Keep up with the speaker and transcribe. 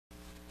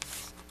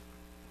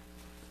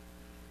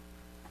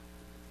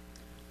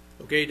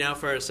Okay, now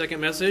for our second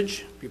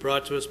message, be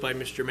brought to us by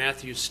Mr.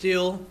 Matthew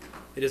Steele.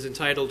 It is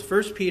entitled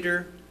 1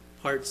 Peter,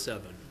 Part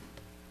 7.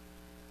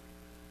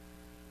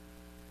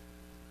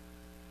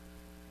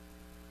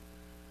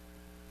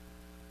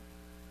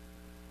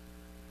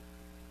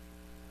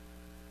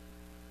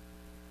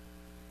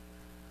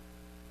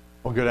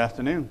 Well, good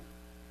afternoon.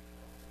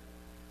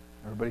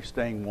 Everybody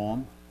staying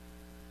warm?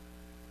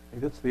 I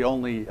think that's the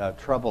only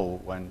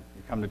trouble when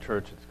you come to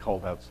church, it's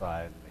cold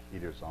outside and the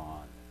heater's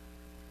on,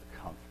 you're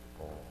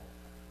comfortable,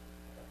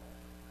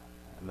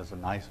 and there's a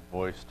nice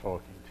voice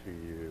talking to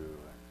you,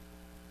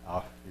 and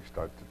off you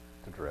start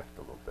to drift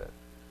a little bit.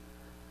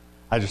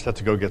 I just had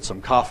to go get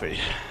some coffee.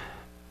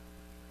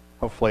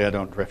 Hopefully I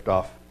don't drift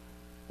off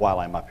while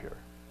I'm up here.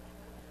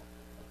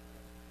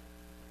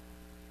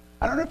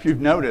 I don't know if you've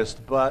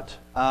noticed, but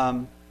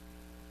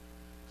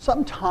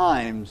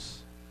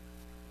sometimes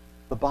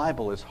the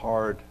Bible is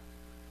hard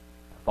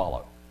to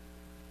follow.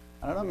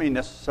 And I don't mean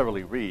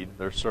necessarily read.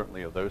 There's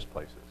certainly of those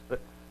places. But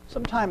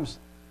sometimes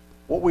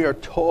what we are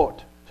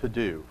taught to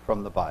do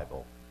from the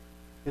Bible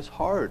is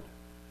hard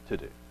to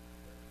do,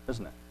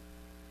 isn't it?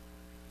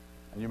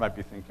 And you might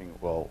be thinking,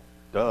 well,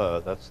 duh,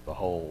 that's the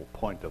whole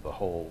point of the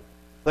whole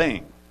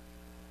thing,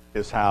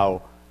 is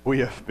how we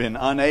have been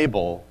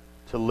unable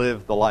to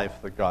live the life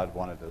that God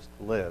wanted us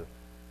to live.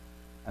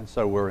 And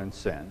so we're in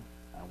sin,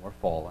 and we're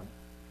fallen.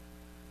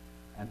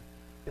 And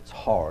it's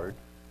hard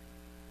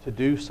to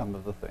do some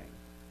of the things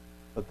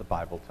that the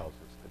Bible tells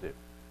us to do.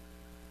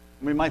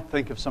 We might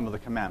think of some of the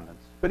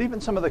commandments. But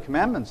even some of the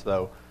commandments,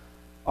 though,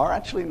 are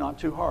actually not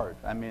too hard.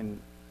 I mean,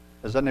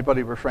 has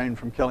anybody refrained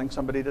from killing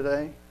somebody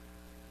today?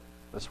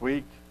 This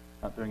week?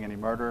 Not doing any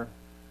murder?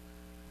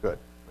 Good.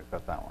 We've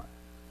got that one.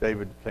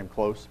 David came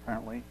close,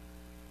 apparently.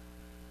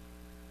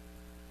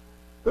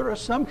 There are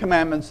some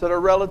commandments that are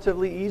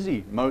relatively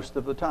easy most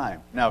of the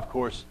time. Now, of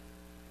course,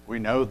 we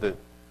know that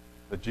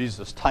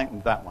Jesus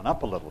tightened that one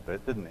up a little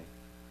bit, didn't he?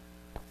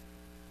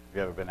 Have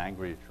you ever been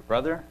angry at your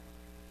brother?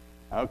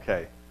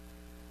 Okay,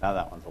 now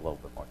that one's a little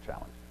bit more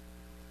challenging.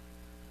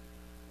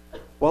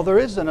 Well, there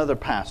is another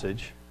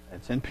passage.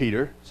 It's in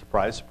Peter.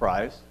 Surprise,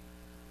 surprise.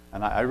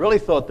 And I really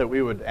thought that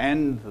we would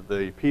end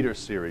the Peter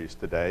series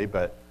today,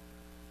 but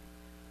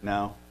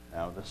no,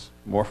 there's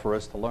more for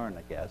us to learn,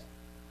 I guess.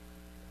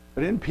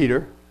 But in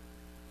Peter,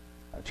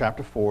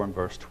 chapter 4 and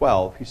verse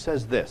 12, he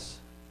says this.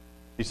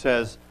 He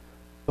says,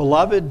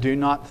 "Beloved, do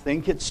not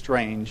think it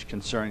strange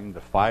concerning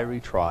the fiery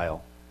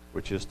trial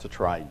which is to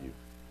try you,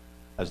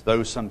 as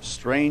though some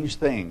strange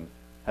thing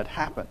had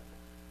happened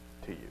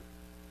to you."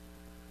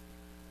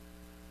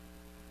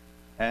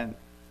 And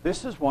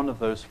this is one of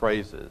those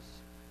phrases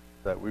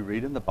that we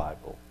read in the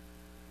Bible,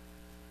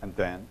 and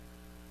then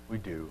we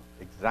do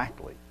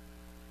exactly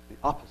the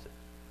opposite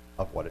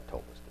of what it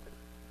told us to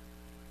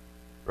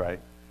do. Right?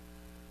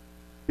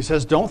 He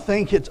says, don't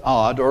think it's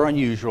odd or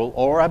unusual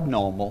or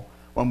abnormal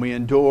when we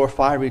endure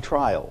fiery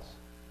trials.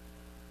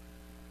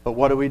 But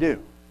what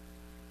do?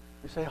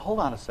 We say, hold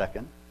on a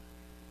second.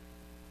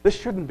 This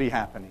shouldn't be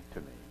happening to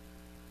me.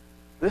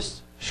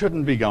 This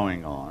shouldn't be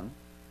going on.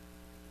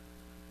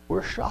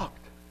 We're shocked.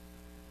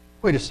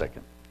 Wait a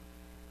second.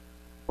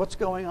 What's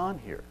going on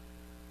here?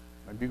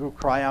 Maybe we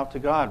cry out to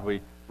God.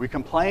 We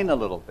complain a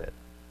little bit.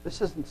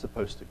 This isn't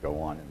supposed to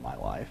go on in my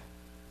life.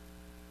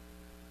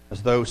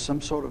 As though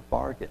some sort of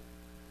bargain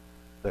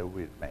that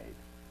we've made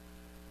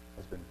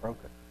has been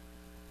broken.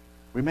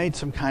 We made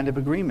some kind of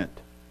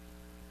agreement.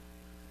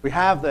 We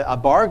have a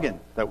bargain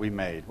that we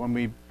made when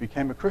we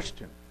became a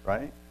Christian,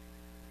 right?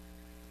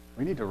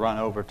 We need to run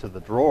over to the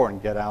drawer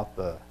and get out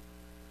the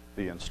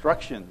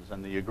instructions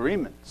and the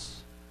agreements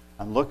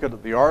and look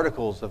at the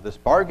articles of this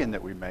bargain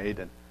that we made,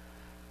 and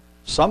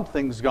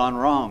something's gone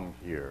wrong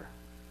here.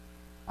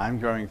 I'm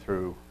going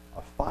through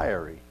a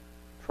fiery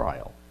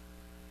trial.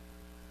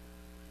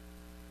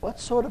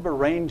 What sort of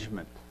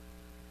arrangement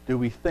do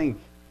we think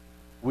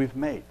we've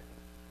made?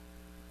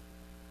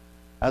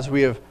 As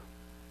we have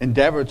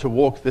endeavored to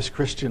walk this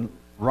Christian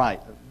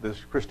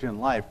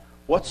life,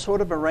 what sort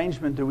of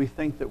arrangement do we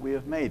think that we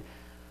have made?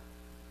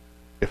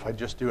 If I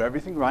just do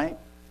everything right,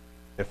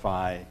 if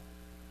I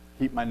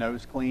keep my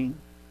nose clean,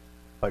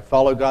 if I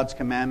follow God's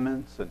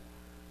commandments, and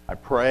I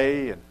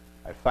pray and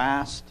I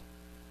fast,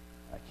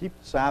 I keep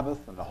the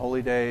Sabbath and the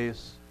holy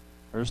days,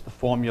 there's the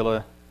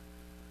formula.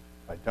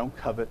 If I don't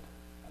covet,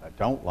 I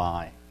don't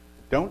lie,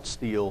 I don't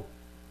steal,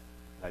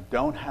 and I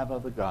don't have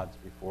other gods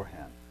before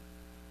Him,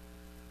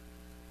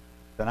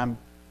 then I'm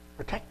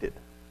protected,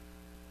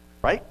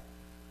 right?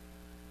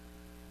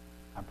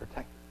 I'm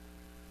protected.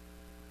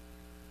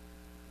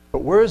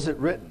 But where is it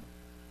written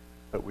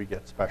that we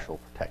get special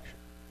protection?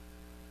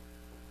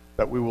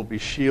 That we will be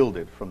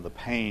shielded from the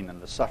pain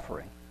and the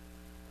suffering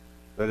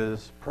that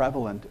is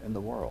prevalent in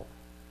the world?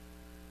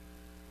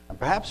 And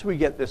perhaps we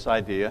get this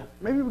idea,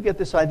 maybe we get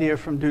this idea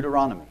from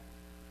Deuteronomy.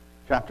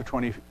 Chapter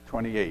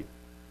 28.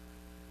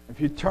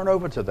 If you turn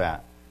over to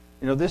that,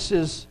 this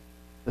is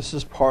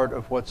part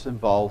of what's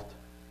involved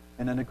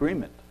in an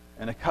agreement,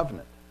 in a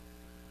covenant.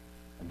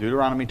 In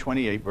Deuteronomy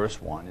 28, verse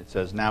 1, it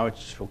says, "Now it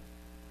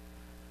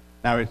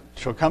Now it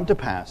shall come to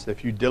pass,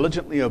 if you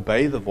diligently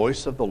obey the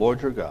voice of the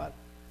Lord your God,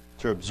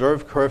 to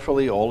observe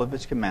carefully all of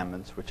his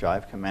commandments which I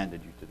have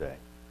commanded you today,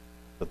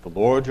 that the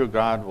Lord your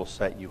God will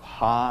set you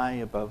high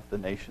above the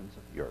nations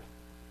of the earth,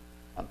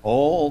 and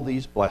all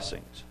these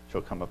blessings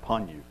shall come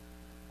upon you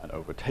and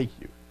overtake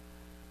you,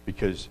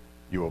 because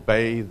you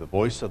obey the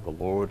voice of the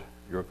Lord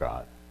your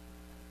God.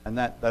 And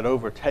that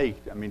overtake,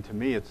 I mean, to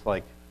me, it's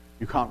like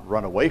you can't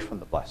run away from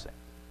the blessing,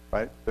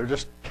 right? They're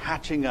just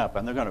catching up,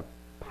 and they're going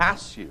to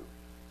pass you,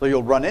 so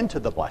you'll run into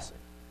the blessing.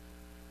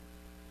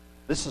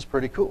 This is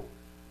pretty cool.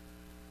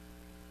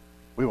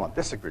 We want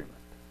this agreement,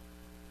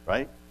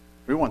 right?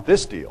 We want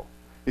this deal.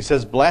 He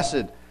says,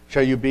 blessed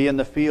shall you be in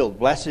the field.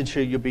 Blessed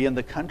shall you be in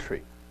the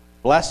country.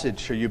 Blessed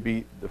shall you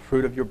be the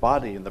fruit of your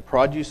body and the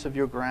produce of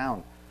your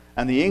ground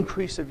and the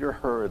increase of your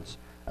herds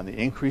and the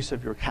increase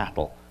of your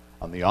cattle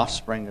and the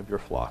offspring of your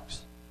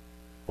flocks.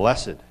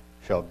 Blessed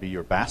shall be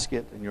your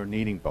basket and your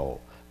kneading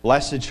bowl.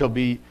 Blessed shall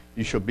be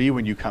you shall be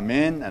when you come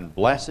in, and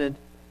blessed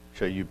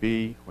shall you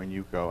be when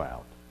you go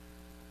out.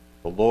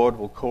 The Lord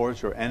will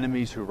cause your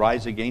enemies who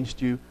rise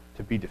against you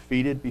to be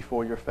defeated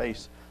before your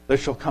face. They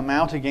shall come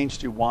out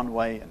against you one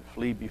way and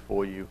flee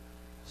before you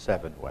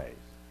 7 ways.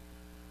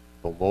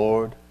 The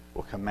Lord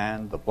will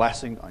command the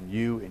blessing on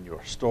you in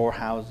your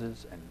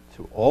storehouses and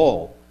to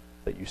all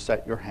that you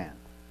set your hand.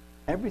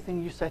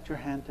 Everything you set your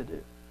hand to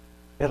do,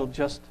 it'll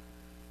just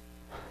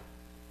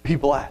be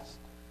blessed.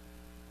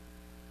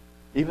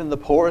 Even the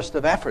poorest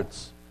of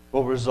efforts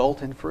will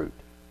result in fruit.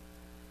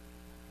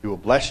 He will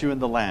bless you in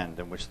the land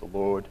in which the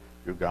Lord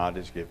your God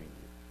is giving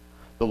you.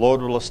 The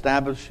Lord will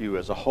establish you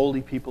as a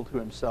holy people to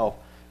himself,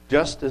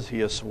 just as he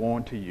has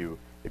sworn to you,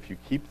 if you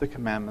keep the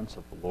commandments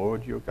of the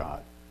Lord your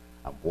God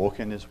and walk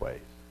in his ways.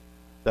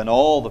 Then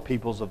all the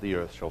peoples of the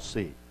earth shall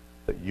see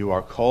that you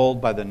are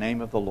called by the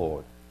name of the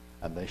Lord,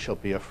 and they shall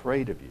be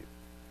afraid of you.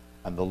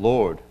 And the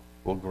Lord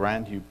will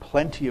grant you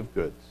plenty of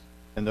goods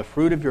in the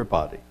fruit of your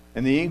body,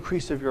 in the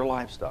increase of your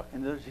livestock.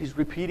 And he's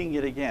repeating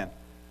it again,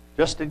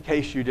 just in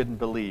case you didn't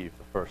believe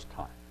the first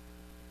time.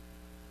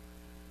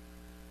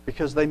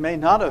 Because they may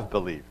not have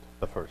believed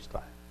the first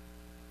time.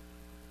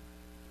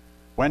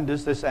 When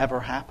does this ever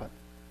happen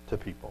to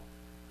people?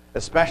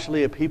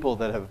 Especially a people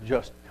that have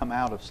just come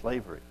out of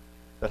slavery,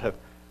 that have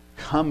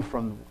come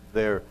from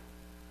their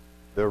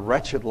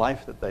wretched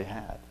life that they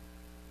had.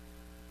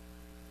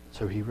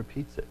 So he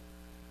repeats it.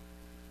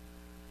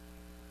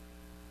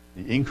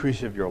 The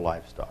increase of your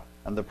livestock,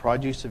 and the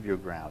produce of your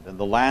ground, and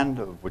the land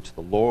of which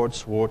the Lord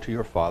swore to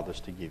your fathers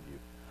to give you.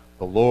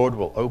 The Lord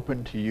will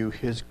open to you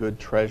his good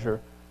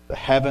treasure, the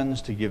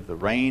heavens, to give the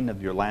rain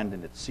of your land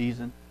in its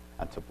season,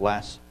 and to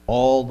bless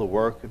all the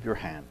work of your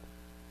hand.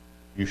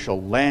 You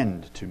shall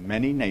lend to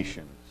many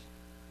nations,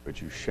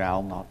 but you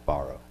shall not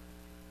borrow.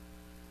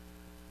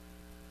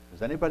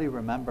 Does anybody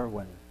remember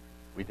when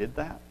we did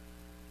that?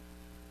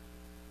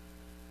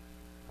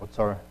 What's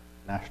our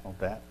national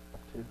debt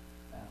up to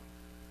now?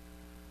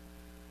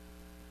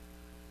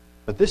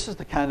 But this is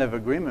the kind of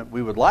agreement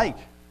we would like,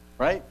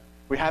 right?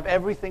 We have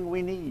everything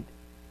we need,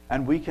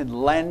 and we can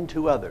lend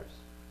to others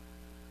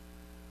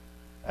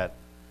at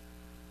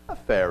a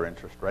fair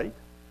interest rate,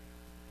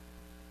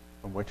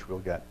 from which we'll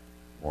get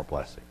more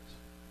blessings.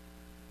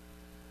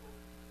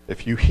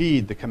 If you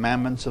heed the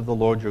commandments of the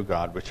Lord your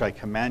God, which I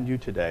command you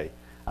today,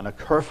 and are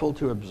careful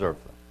to observe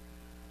them,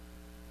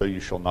 so you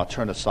shall not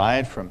turn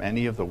aside from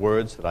any of the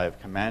words that I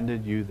have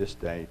commanded you this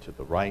day to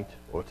the right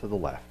or to the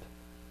left,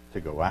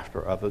 to go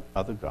after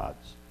other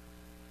gods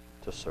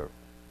to serve them.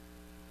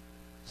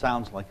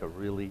 Sounds like a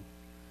really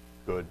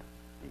good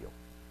deal.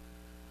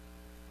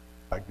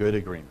 A good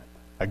agreement.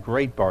 A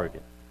great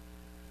bargain.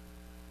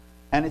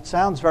 And it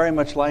sounds very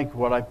much like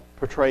what I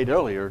portrayed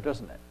earlier,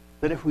 doesn't it?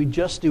 That if we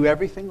just do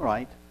everything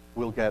right,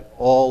 we'll get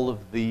all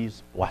of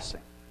these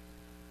blessings.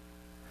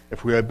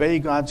 If we obey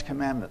God's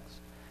commandments,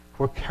 if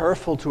we're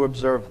careful to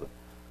observe them,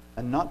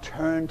 and not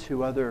turn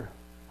to other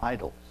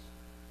idols,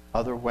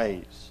 other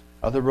ways,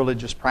 other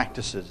religious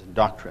practices and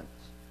doctrines,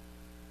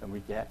 then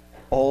we get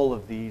all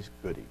of these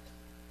goodies.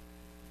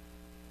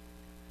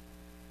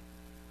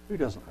 Who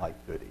doesn't like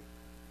goodies?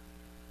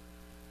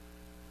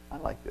 I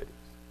like goodies.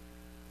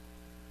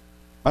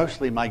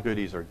 Mostly my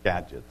goodies are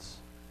gadgets,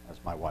 as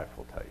my wife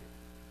will tell you.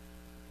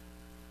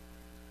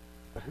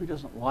 But who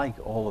doesn't like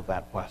all of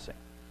that blessing?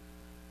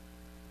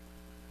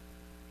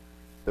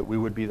 That we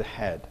would be the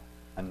head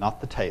and not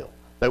the tail.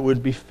 That we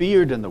would be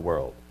feared in the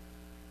world.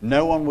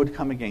 No one would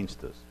come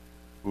against us.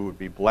 We would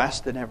be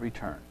blessed in every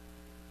turn.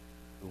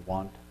 We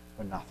want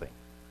for nothing.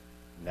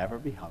 Never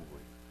be hungry,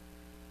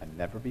 and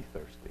never be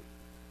thirsty,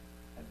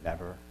 and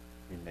never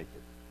be naked.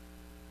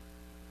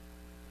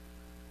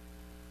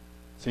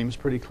 Seems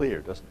pretty clear,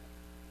 doesn't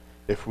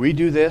it? If we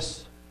do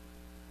this,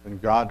 then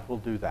God will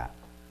do that.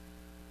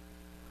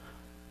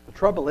 The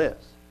trouble is,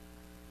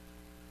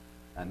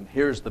 and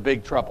here's the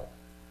big trouble,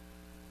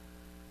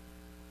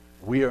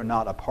 we are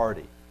not a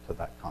party to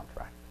that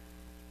contract.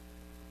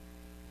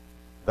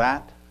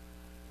 That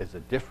is a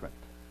different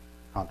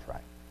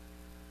contract,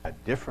 a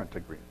different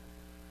agreement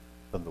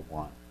than the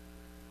one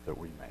that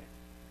we made.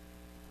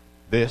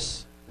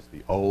 This is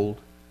the Old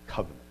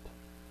Covenant.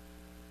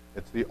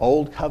 It's the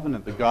Old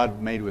Covenant that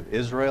God made with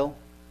Israel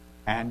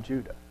and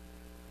Judah.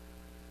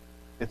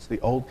 It's the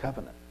Old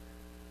Covenant.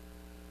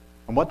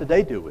 And what did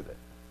they do with it?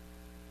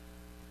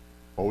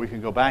 Well, we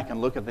can go back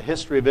and look at the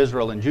history of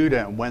Israel and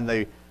Judah, and when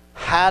they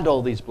had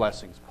all these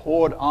blessings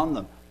poured on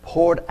them,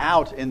 poured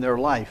out in their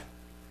life,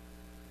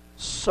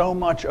 so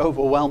much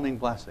overwhelming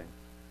blessing,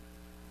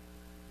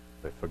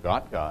 they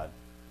forgot God,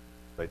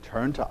 they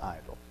turned to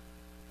idols,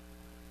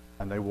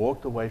 and they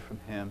walked away from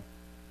Him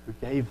who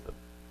gave them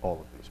all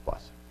of these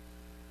blessings.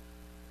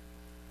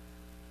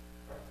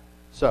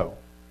 So,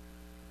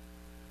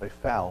 they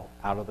fell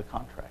out of the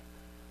contract.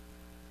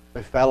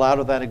 They fell out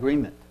of that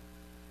agreement,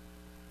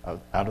 out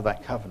of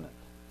that covenant.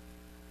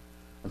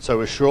 And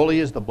so as surely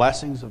as the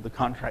blessings of the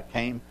contract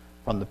came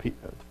from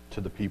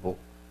to the people,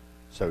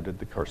 so did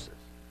the curses.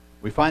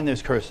 We find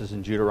those curses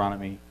in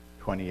Deuteronomy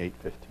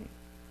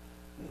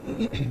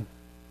 28:15.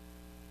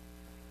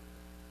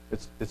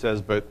 It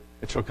says, "But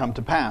it shall come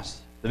to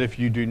pass that if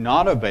you do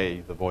not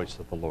obey the voice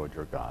of the Lord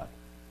your God,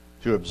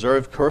 to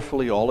observe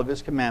carefully all of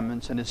His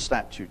commandments and His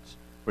statutes,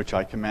 which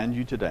I command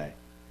you today,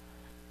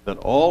 that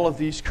all of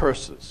these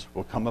curses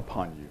will come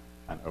upon you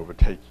and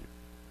overtake you.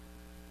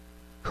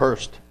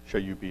 Cursed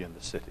shall you be in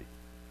the city,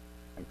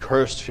 and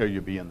cursed shall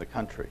you be in the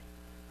country.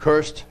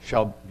 Cursed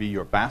shall be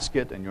your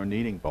basket and your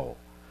kneading bowl.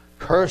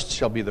 Cursed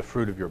shall be the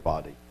fruit of your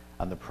body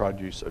and the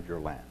produce of your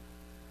land,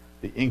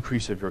 the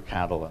increase of your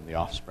cattle and the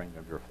offspring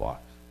of your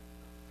flocks.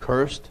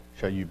 Cursed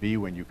shall you be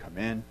when you come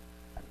in,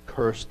 and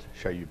cursed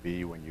shall you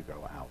be when you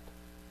go out.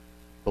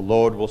 The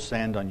Lord will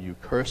send on you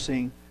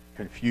cursing,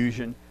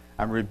 confusion,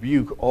 and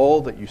rebuke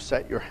all that you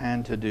set your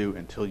hand to do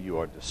until you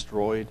are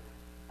destroyed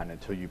and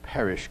until you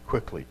perish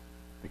quickly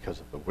because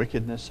of the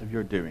wickedness of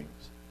your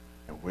doings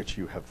in which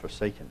you have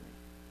forsaken me.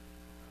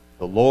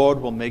 The Lord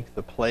will make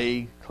the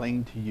plague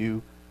cling to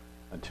you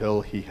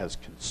until He has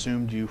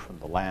consumed you from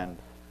the land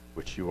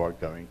which you are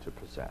going to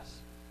possess.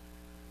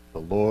 The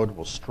Lord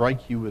will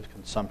strike you with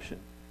consumption,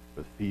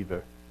 with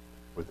fever,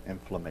 with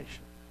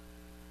inflammation."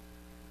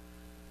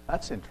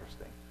 That's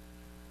interesting.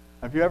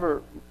 Have you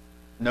ever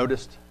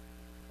noticed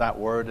that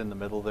word in the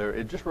middle there?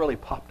 It just really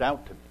popped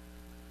out to me.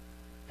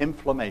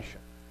 Inflammation.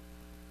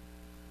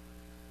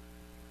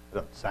 It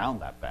doesn't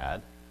sound that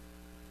bad.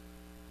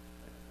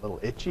 A little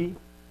itchy.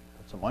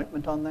 Put some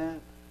ointment on that.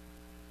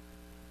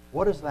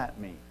 What does that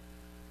mean?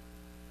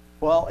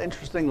 Well,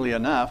 interestingly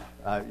enough,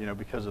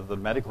 because of the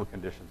medical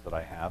conditions that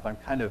I have, I'm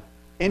kind of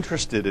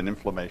interested in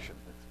inflammation.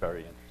 It's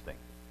very interesting.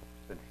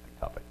 It's an interesting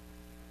topic.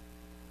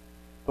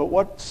 But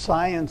what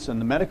science, and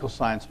the medical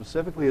science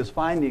specifically, is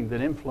finding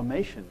that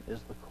inflammation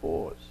is the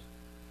cause.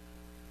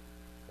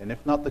 And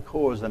if not the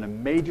cause, then a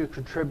major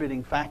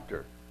contributing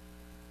factor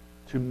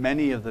to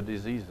many of the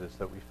diseases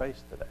that we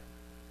face today.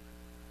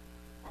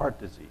 Heart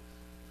disease,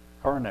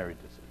 coronary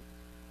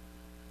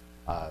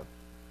disease,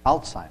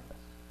 Alzheimer's,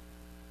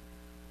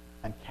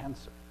 and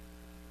cancer.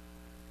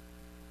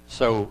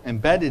 So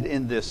embedded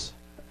in this,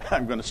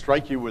 I'm going to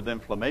strike you with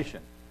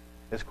inflammation,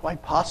 is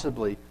quite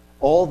possibly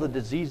all the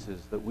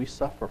diseases that we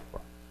suffer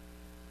from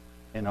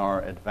in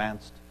our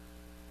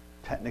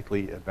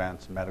technically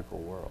advanced medical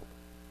world.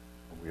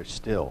 And we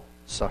still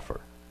suffer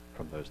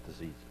from those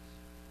diseases.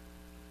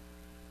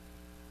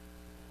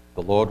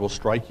 The Lord will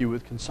strike you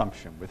with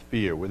consumption, with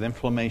fear, with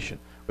inflammation,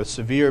 with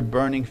severe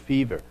burning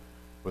fever,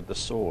 with the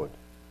sword,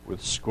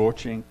 with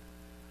scorching,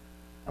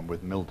 and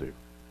with mildew.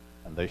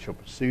 And they shall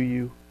pursue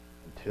you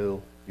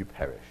until you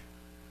perish.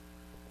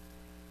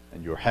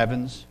 And your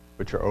heavens,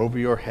 which are over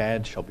your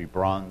head, shall be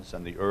bronze,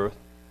 and the earth,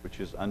 which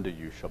is under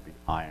you, shall be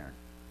iron.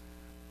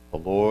 The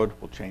Lord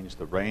will change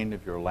the rain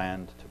of your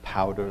land to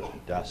powder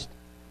and dust.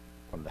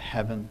 From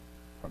heaven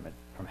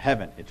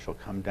it shall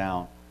come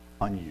down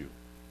on you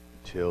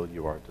until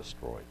you are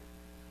destroyed.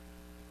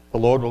 The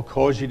Lord will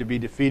cause you to be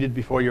defeated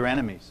before your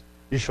enemies.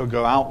 You shall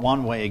go out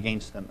one way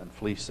against them and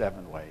flee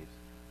 7 ways.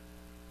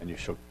 And you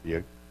shall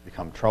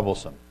become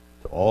troublesome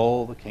to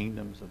all the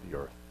kingdoms of the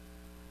earth.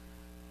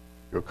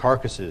 Your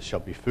carcasses shall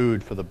be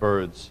food for the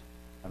birds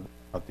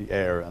of the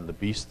air and the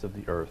beasts of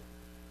the earth,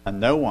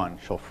 and no one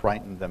shall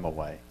frighten them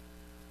away.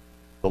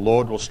 The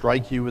Lord will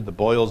strike you with the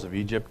boils of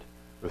Egypt,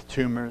 with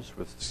tumors,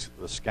 with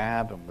the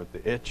scab, and with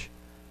the itch,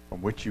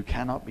 from which you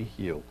cannot be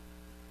healed.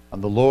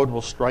 And the Lord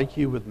will strike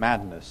you with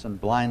madness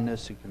and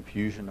blindness and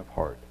confusion of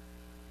heart.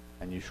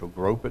 And you shall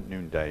grope at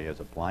noonday as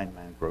a blind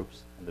man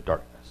gropes in the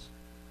darkness.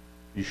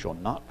 You shall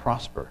not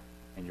prosper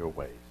in your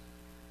ways.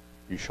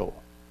 You shall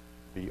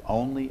be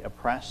only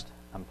oppressed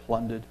and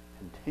plundered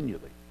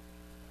continually,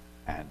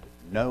 and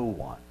no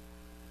one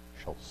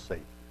shall save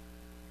you.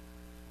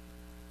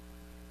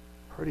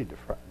 Pretty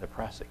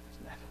depressing,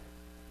 isn't it?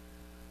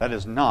 That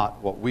is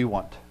not what we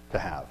want to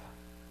have.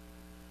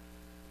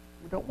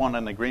 We don't want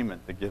an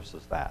agreement that gives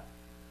us that.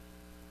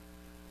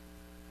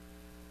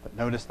 But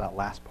notice that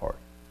last part.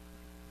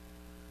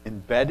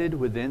 Embedded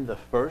within the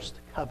first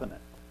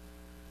covenant.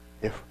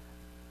 If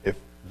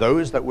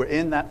those that were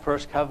in that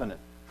first covenant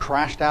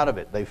crashed out of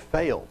it, they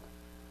failed,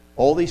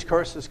 all these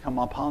curses come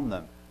upon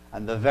them.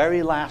 And the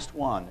very last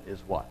one is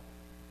what?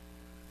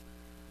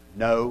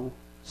 no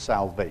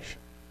salvation.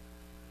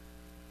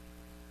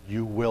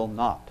 You will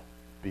not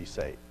be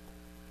saved.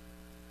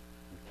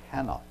 You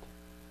cannot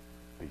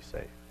be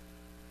saved.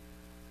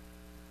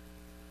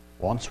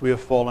 Once we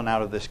have fallen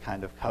out of this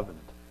kind of covenant,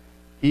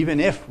 even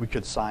if we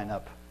could sign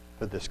up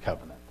for this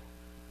covenant,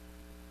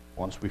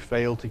 once we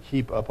fail to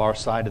keep up our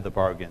side of the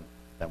bargain,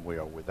 then we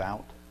are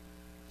without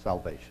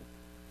salvation.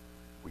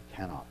 We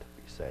cannot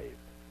be saved.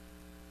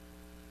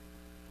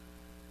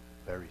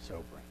 Very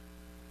sobering.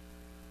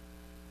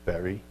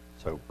 Very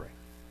sobering.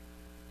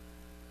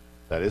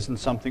 That isn't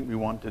something we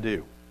want to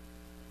do.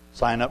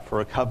 Sign up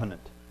for a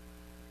covenant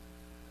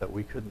that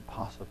we couldn't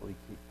possibly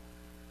keep.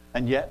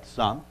 And yet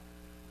some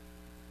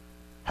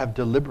have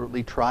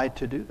deliberately tried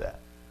to do that.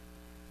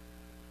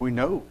 We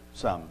know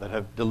some that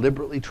have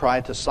deliberately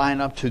tried to sign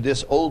up to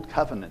this old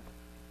covenant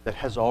that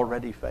has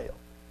already failed.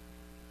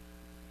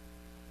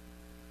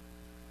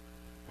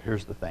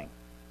 Here's the thing.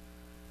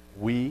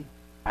 We,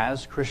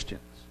 as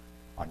Christians,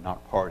 are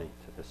not party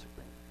to this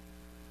agreement.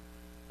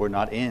 We're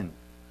not in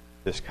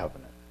this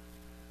covenant.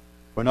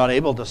 We're not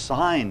able to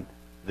sign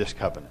this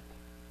covenant.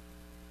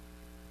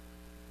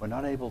 We're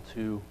not able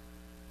to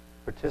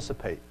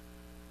participate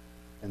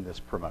in this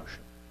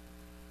promotion.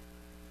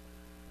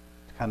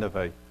 It's kind of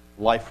a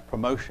life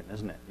promotion,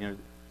 isn't it? You know,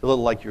 it's a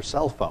little like your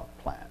cell phone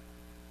plan.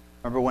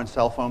 Remember when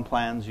cell phone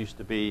plans used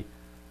to be,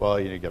 well,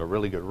 you get a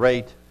really good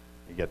rate,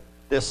 you get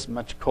this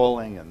much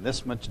calling and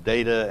this much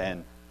data,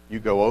 and you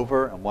go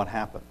over, and what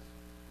happens?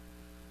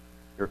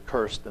 You're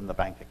cursed in the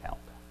bank account.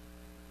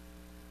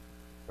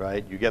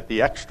 Right? You get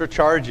the extra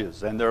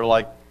charges, and they're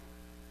like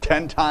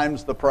 10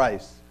 times the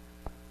price.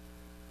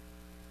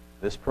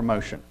 This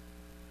promotion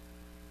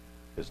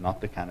is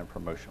not the kind of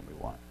promotion we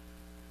want.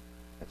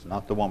 It's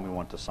not the one we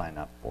want to sign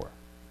up for.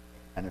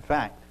 And in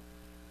fact,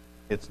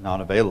 it's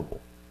not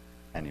available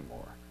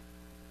anymore.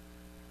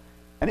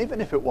 And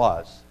even if it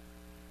was,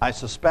 I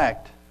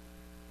suspect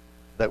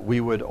that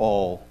we would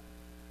all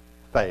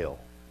fail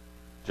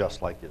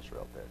just like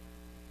Israel did.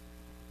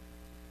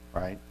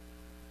 Right?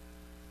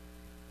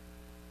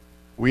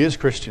 We as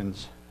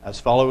Christians, as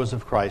followers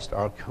of Christ,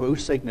 are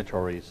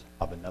co-signatories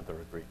of another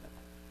agreement.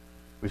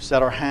 We've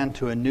set our hand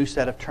to a new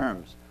set of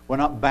terms. We're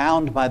not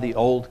bound by the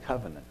old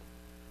covenant.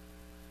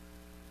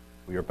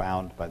 We are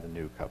bound by the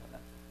new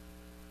covenant.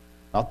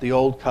 Not the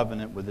old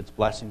covenant with its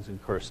blessings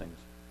and cursings,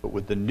 but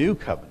with the new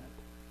covenant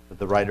that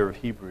the writer of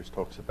Hebrews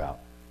talks about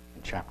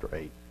in chapter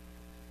 8,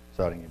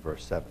 starting in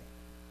verse 7.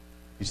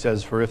 He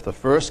says, "For if the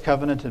first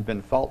covenant had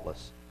been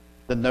faultless,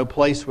 then no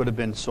place would have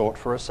been sought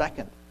for a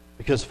second.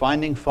 Because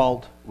finding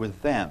fault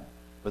with them,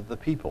 with the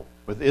people,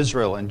 with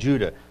Israel and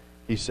Judah,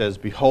 he says,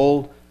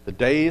 Behold, the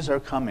days are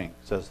coming,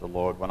 says the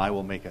Lord, when I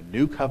will make a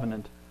new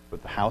covenant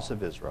with the house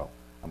of Israel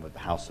and with the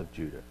house of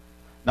Judah.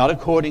 Not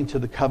according to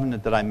the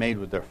covenant that I made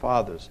with their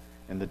fathers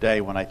in the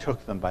day when I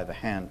took them by the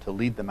hand to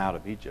lead them out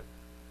of Egypt,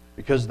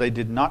 because they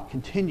did not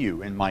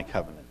continue in my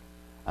covenant,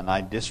 and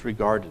I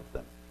disregarded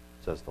them,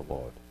 says the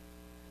Lord.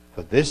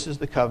 For this is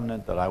the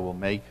covenant that I will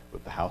make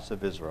with the house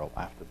of Israel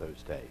after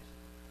those days.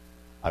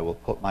 I will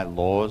put my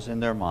laws in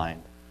their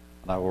mind,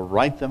 and I will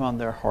write them on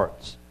their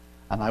hearts,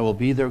 and I will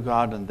be their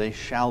God, and they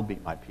shall be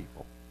my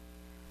people.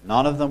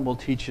 None of them will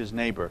teach his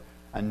neighbor,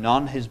 and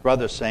none his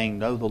brother, saying,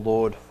 Know the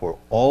Lord, for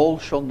all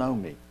shall know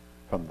me,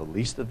 from the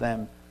least of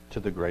them to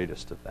the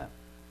greatest of them.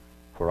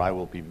 For I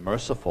will be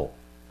merciful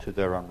to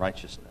their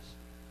unrighteousness,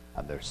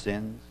 and their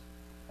sins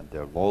and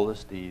their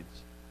lawless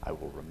deeds I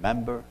will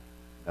remember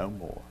no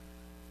more.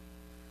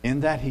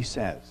 In that he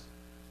says,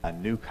 a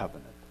new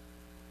covenant.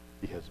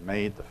 He has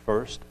made the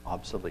first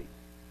obsolete.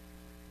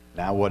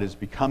 Now what is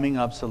becoming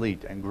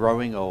obsolete and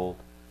growing old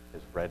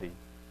is ready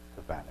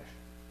to vanish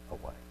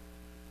away.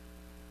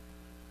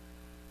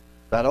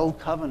 That old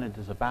covenant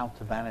is about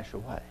to vanish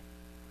away.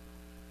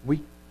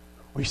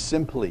 We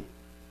simply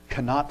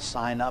cannot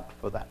sign up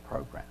for that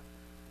program.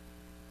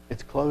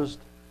 It's closed.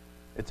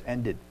 It's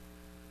ended.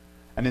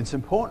 And it's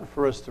important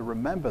for us to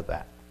remember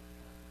that.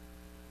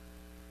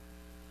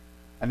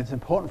 And it's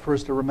important for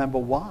us to remember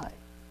why.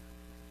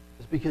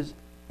 It's because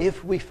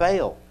if we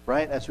fail,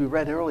 right, as we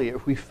read earlier,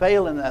 if we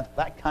fail in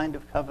that kind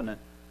of covenant,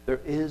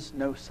 there is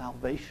no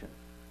salvation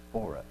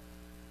for us.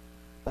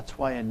 That's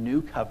why a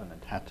new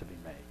covenant had to be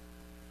made,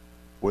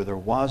 where there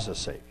was a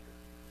Savior.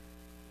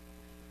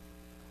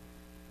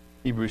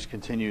 Hebrews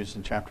continues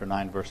in chapter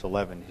 9, verse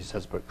 11. He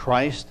says, But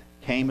Christ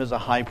came as a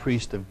high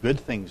priest of good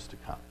things to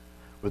come,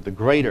 with the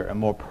greater and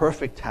more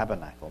perfect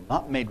tabernacle,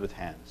 not made with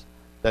hands,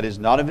 that is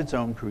not of its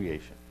own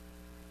creation.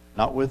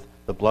 Not with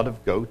the blood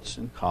of goats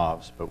and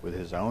calves, but with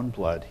his own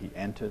blood he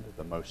entered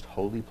the most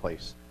holy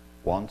place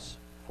once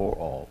for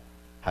all,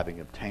 having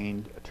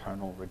obtained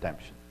eternal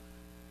redemption.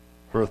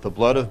 For if the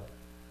blood of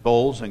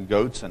bulls and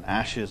goats and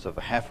ashes of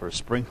a heifer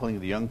sprinkling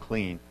the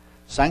unclean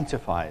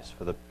sanctifies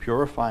for the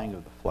purifying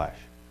of the flesh,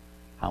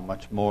 how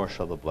much more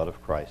shall the blood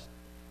of Christ,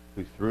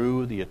 who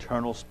through the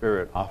eternal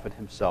Spirit offered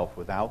himself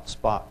without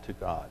spot to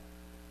God,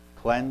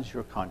 cleanse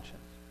your conscience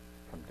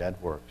from dead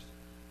works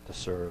to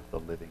serve the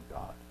living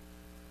God.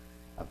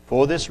 And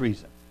for this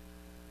reason,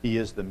 He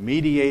is the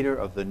mediator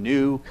of the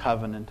new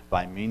covenant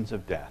by means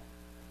of death,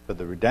 for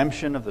the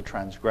redemption of the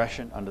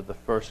transgression under the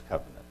first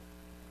covenant,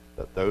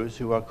 that those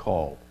who are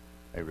called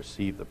may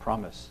receive the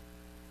promise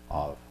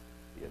of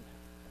the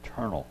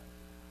eternal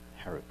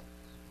inheritance.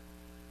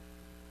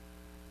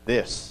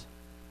 This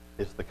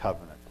is the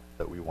covenant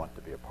that we want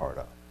to be a part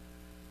of.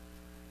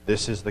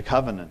 This is the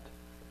covenant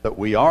that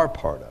we are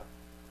part of,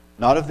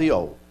 not of the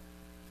old,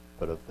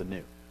 but of the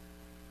new.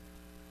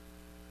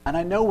 And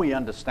I know we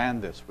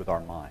understand this with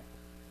our mind.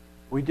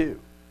 We do.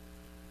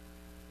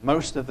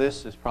 Most of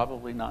this is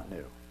probably not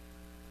new.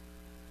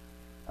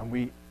 And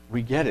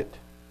we get it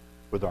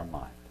with our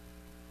mind.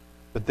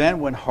 But then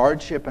when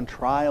hardship and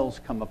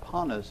trials come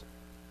upon us,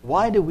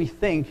 why do we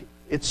think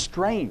it's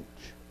strange?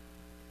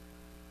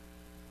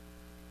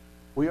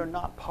 We are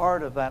not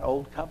part of that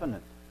old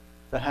covenant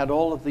that had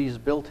all of these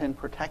built-in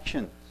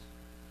protections.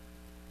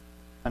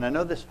 And I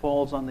know this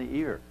falls on the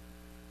ear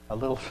a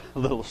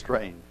little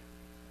strange.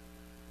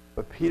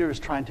 But Peter is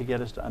trying to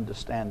get us to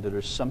understand that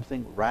there's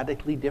something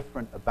radically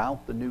different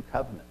about the new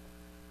covenant.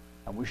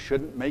 And we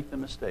shouldn't make the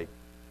mistake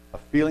of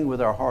feeling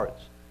with our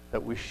hearts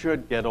that we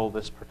should get all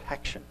this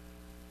protection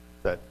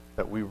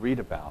that we read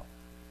about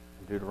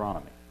in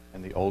Deuteronomy,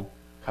 in the Old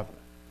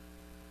Covenant.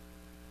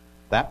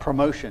 That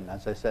promotion,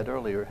 as I said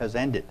earlier, has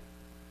ended.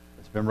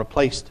 It's been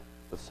replaced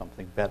with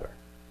something better.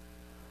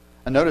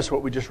 And notice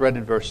what we just read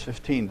in verse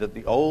 15, that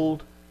the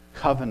Old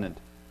Covenant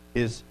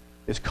is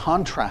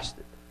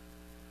contrasted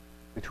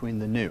between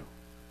the new.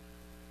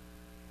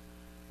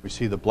 We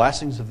see the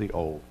blessings of the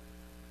old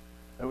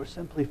that were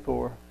simply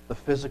for the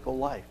physical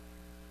life.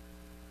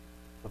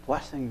 The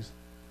blessings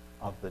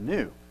of the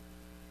new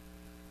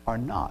are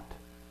not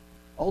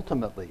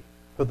ultimately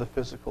for the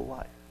physical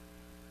life.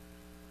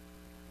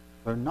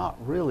 They're not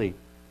really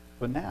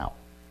for now.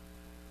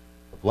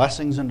 The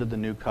blessings under the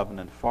new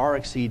covenant far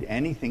exceed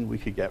anything we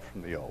could get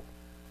from the old.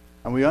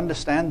 And we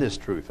understand this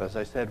truth, as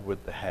I said,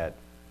 with the head.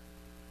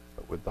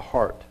 But with the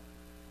heart,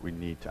 we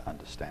need to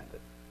understand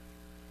it.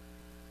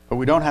 But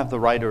we don't have the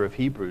writer of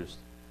Hebrews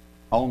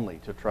only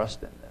to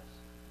trust in this.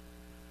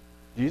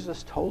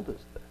 Jesus told us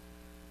this.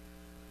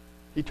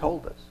 He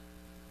told us.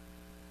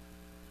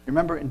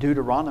 Remember in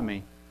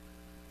Deuteronomy,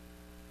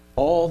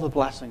 all the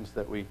blessings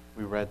that we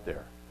read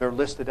there, they're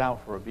listed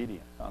out for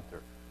obedience, aren't they?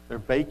 They're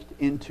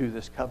baked into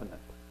this covenant.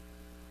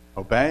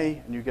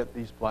 Obey and you get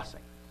these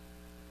blessings.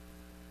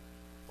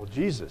 Well,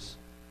 Jesus,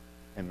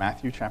 in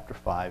Matthew chapter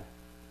 5,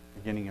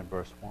 beginning in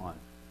verse 1,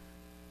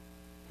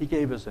 he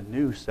gave us a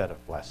new set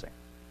of blessings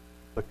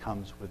that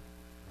comes with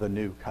the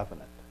new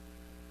covenant.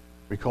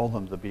 We call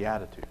them the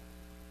Beatitudes.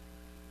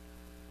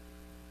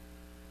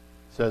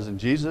 It says, and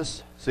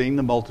Jesus, seeing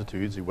the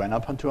multitudes, he went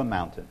up unto a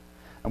mountain.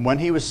 And when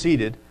he was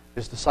seated,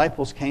 his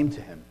disciples came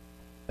to him.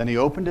 Then he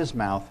opened his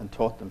mouth and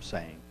taught them,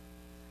 saying,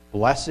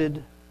 blessed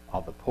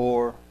are the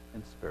poor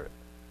in spirit.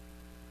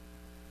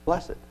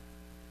 Blessed.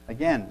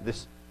 Again,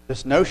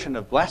 this notion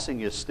of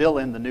blessing is still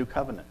in the new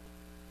covenant.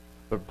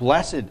 But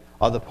blessed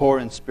are the poor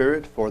in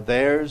spirit, for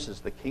theirs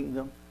is the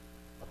kingdom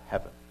of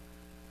heaven.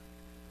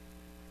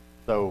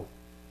 So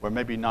we're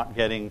maybe not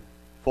getting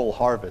full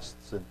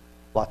harvests and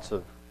lots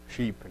of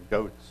sheep and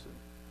goats and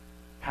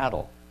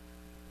cattle,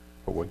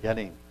 but we're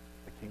getting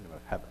the kingdom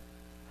of heaven.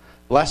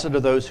 Blessed are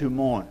those who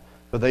mourn,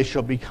 for they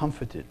shall be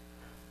comforted.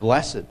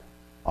 Blessed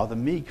are the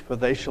meek, for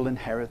they shall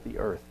inherit the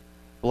earth.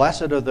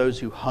 Blessed are those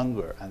who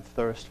hunger and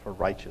thirst for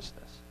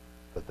righteousness,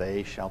 for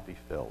they shall be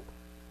filled.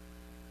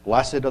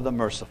 Blessed are the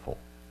merciful,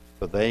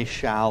 for they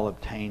shall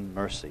obtain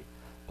mercy.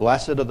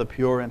 Blessed are the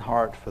pure in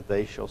heart, for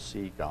they shall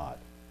see God.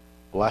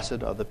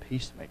 Blessed are the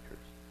peacemakers,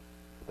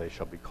 for they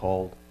shall be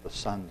called the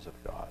sons of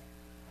God.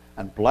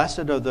 And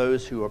blessed are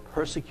those who are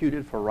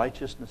persecuted for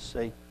righteousness'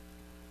 sake,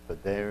 for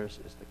theirs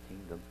is the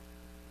kingdom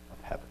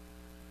of heaven.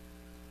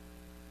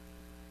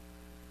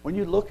 When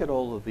you look at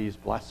all of these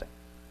blessings,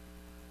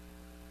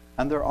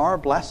 and there are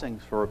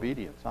blessings for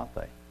obedience, aren't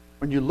they?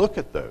 When you look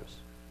at those,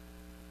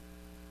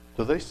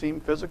 do they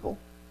seem physical?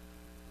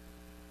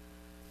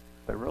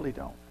 They really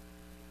don't.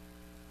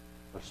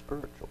 They're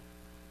spiritual.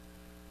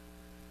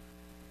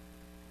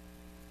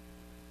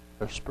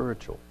 They're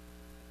spiritual.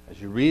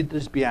 As you read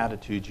these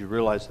Beatitudes, you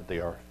realize that they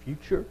are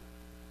future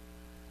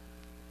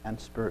and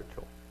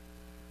spiritual.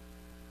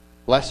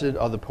 Blessed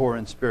are the poor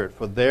in spirit,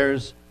 for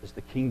theirs is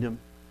the kingdom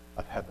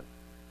of heaven.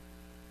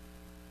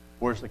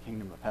 Where's the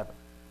kingdom of heaven?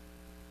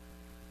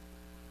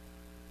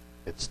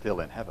 It's still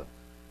in heaven.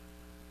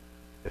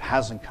 It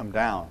hasn't come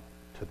down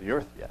to the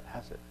earth yet,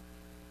 has it?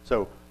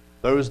 So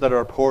those that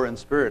are poor in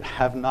spirit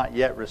have not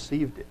yet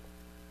received it,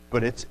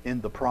 but it's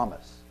in the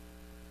promise.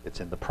 It's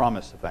in the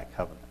promise of that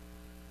covenant.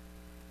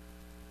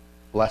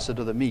 Blessed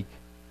are the meek,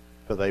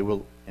 for they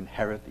will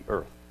inherit the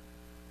earth.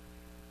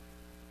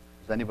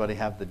 Does anybody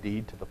have the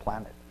deed to the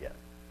planet yet?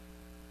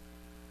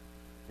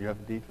 Do you have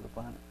the deed to the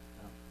planet?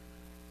 No.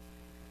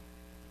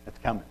 It's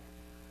coming.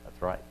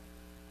 That's right.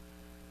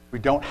 We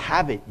don't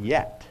have it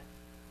yet.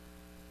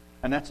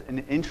 And that's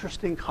an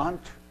interesting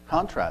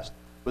contrast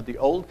with the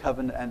old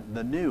covenant and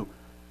the new.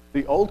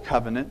 The old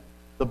covenant,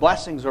 the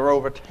blessings are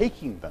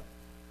overtaking them,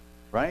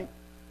 right?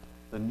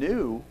 The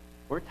new,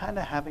 we're kind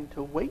of having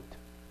to wait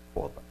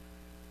for them.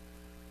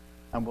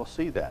 And we'll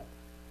see that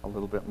a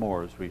little bit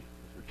more as we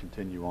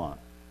continue on.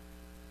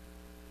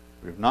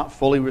 We have not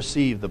fully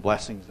received the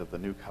blessings of the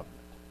new covenant.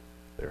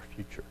 Their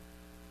future.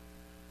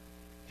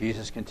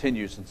 Jesus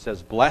continues and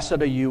says,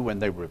 "Blessed are you when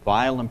they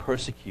revile and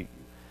persecute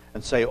you,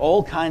 and say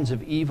all kinds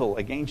of evil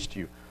against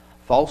you,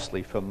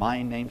 falsely for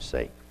my name's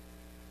sake.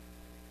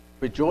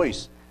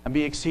 Rejoice and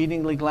be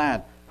exceedingly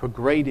glad, for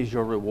great is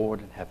your reward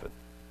in heaven.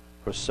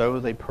 For so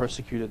they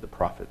persecuted the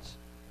prophets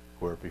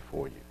who were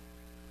before you."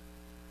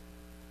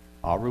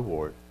 Our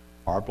reward,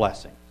 our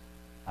blessings,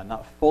 are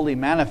not fully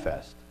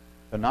manifest.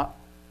 They're not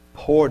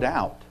poured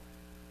out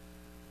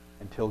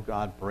until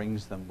God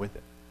brings them with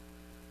it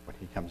when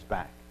he comes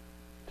back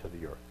to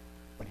the earth,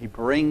 when he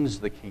brings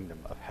the kingdom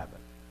of heaven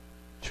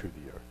to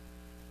the earth.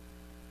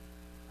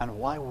 And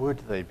why would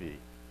they be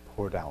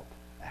poured out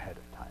ahead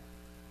of time?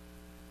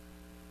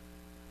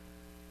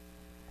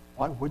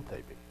 Why would they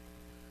be?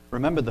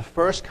 Remember, the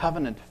first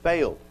covenant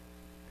failed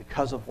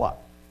because of what?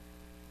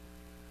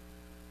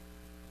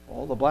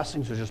 All the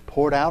blessings were just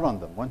poured out on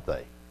them, weren't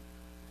they?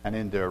 And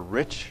in their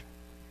rich,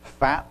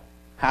 fat,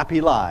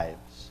 happy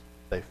lives,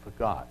 they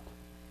forgot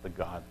the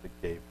God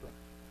that gave them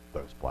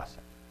those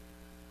blessings.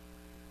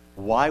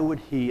 Why would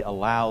he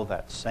allow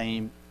that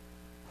same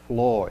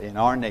flaw in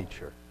our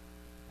nature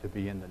to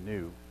be in the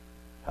new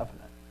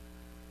covenant?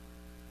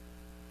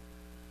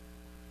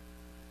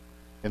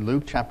 In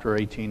Luke chapter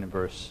 18 and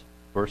verse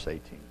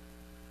 18,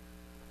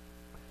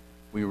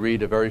 we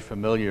read a very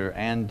familiar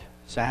and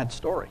sad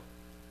story.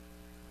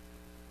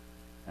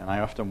 And I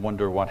often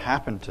wonder what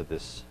happened to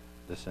this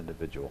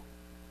individual.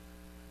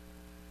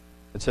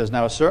 It says,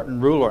 "Now a certain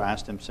ruler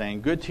asked him,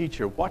 saying, 'Good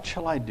teacher, what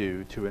shall I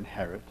do to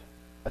inherit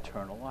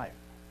eternal life?'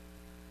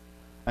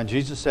 And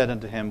Jesus said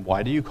unto him,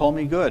 'Why do you call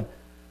me good?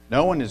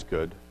 No one is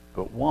good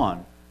but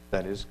one,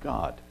 that is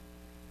God.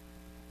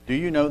 Do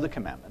you know the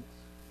commandments?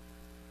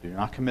 Do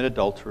not commit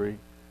adultery,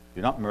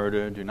 do not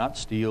murder, do not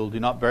steal, do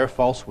not bear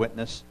false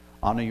witness,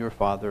 honor your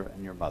father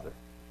and your mother.'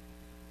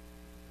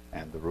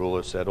 And the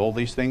ruler said, 'All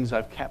these things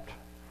I've kept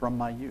from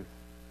my youth.'"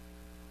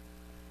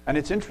 And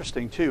it's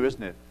interesting too,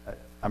 isn't it?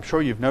 I'm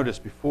sure you've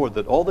noticed before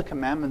that all the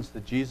commandments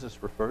that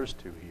Jesus refers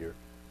to here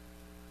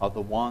are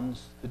the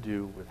ones to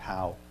do with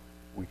how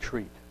we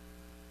treat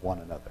one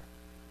another.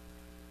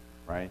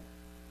 Right?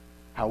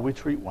 How we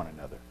treat one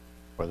another.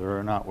 Whether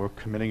or not we're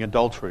committing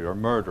adultery or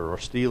murder or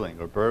stealing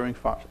or bearing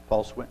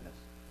false witness.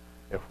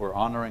 If we're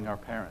honoring our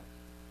parents.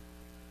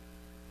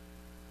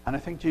 And I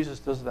think Jesus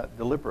does that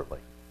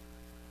deliberately.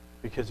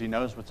 Because he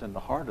knows what's in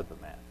the heart of the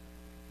man.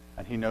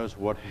 And he knows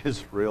what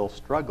his real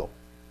struggle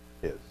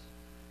is.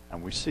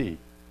 And we see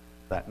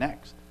that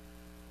next.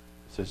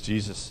 It says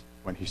Jesus,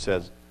 when he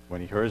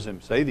hears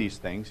him say these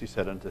things, he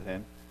said unto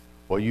him,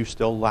 "Well, you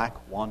still lack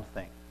one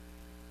thing.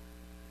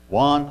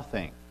 One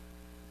thing.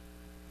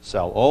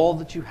 Sell all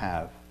that you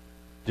have,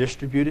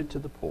 distribute it to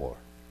the poor,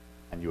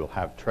 and you will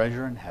have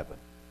treasure in heaven.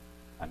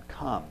 And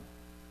come,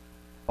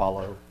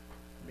 follow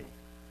me."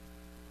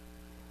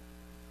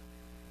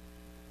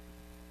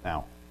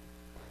 Now,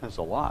 there's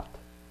a lot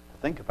to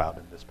think about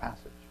in this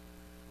passage.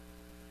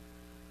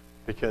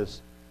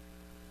 Because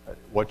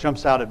what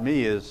jumps out at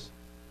me is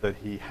that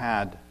he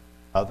had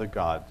other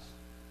gods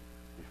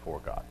before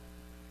God.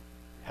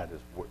 He had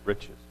his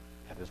riches,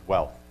 he had his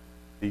wealth.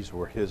 These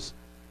were his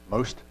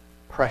most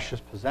precious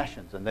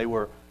possessions, and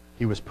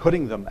he was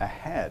putting them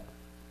ahead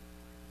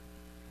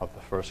of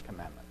the first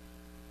commandment.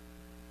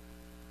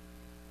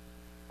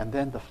 And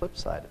then the flip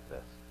side of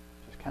this,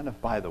 just kind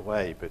of by the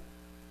way, but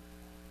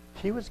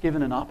he was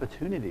given an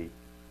opportunity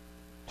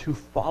to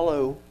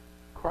follow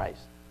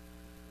Christ.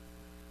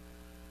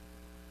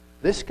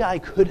 This guy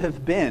could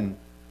have been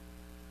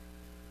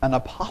an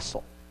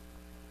apostle.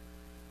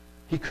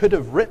 He could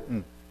have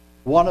written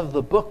one of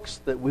the books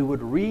that we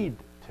would read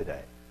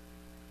today.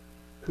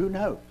 Who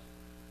knows?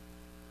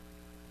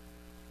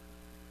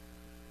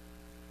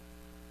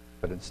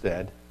 But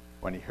instead,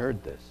 when he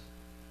heard this,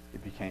 he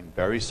became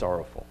very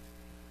sorrowful,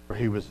 for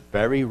he was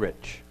very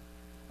rich.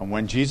 And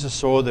when Jesus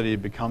saw that he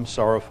had become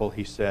sorrowful,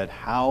 he said,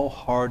 "How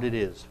hard it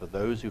is for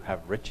those who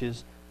have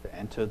riches to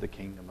enter the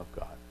kingdom of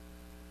God.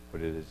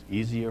 But it is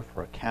easier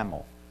for a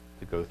camel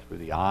to go through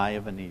the eye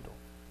of a needle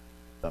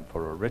than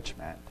for a rich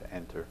man to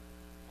enter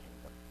the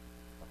kingdom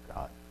of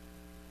God."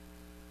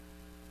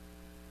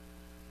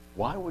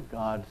 Why would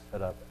God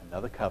set up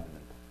another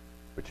covenant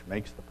which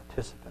makes the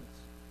participants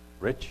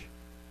rich,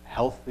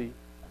 healthy,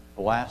 and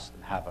blessed,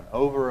 and have an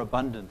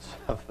overabundance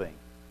of things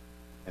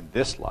in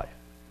this life,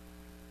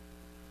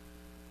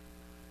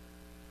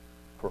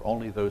 for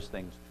only those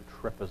things to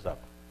trip us up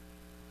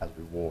as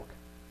we walk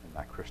in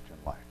that Christian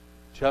life,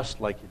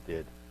 just like it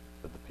did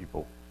for the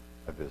people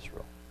of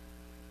Israel?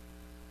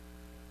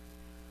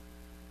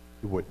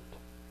 He wouldn't.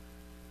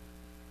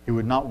 He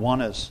would not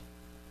want us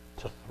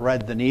to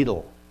thread the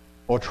needle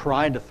or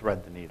try to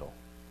thread the needle,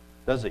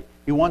 does he?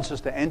 He wants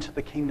us to enter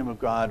the kingdom of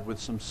God with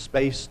some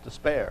space to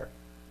spare.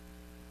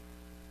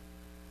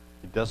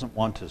 He doesn't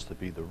want us to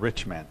be the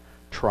rich man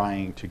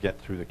trying to get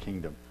through the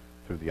kingdom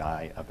through the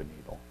eye of a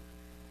needle.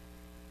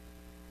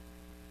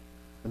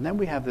 And then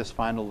we have this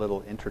final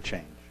little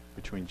interchange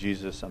between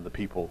Jesus and the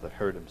people that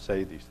heard him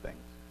say these things.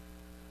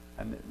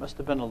 And it must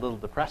have been a little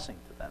depressing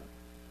to them.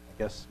 I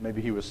guess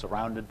maybe he was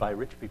surrounded by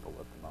rich people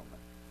at the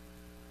moment.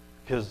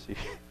 Because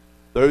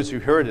those who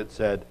heard it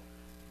said,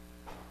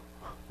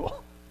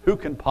 well, who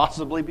can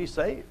possibly be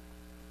saved?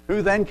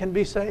 Who then can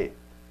be saved?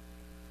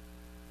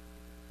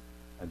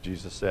 And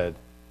Jesus said,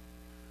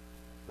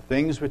 the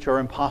things which are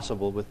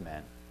impossible with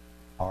men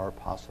are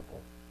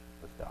possible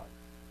with God.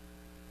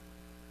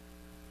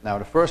 Now,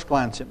 at a first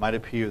glance, it might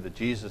appear that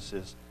Jesus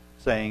is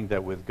saying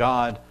that with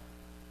God,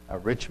 a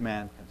rich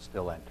man can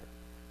still enter.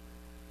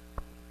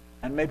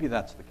 And maybe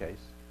that's the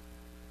case.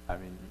 I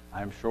mean,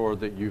 I'm sure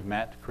that you've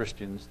met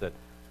Christians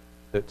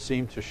that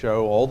seem to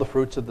show all the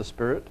fruits of the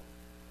Spirit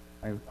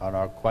and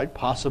are quite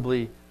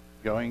possibly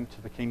going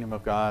to the kingdom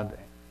of God.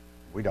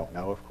 We don't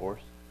know, of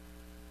course.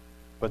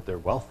 But they're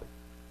wealthy.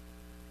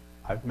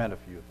 I've met a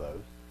few of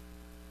those.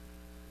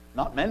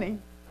 Not many,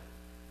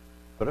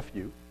 but a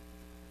few.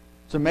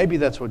 So maybe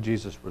that's what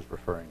Jesus was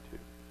referring to.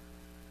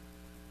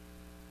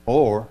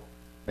 Or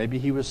maybe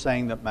he was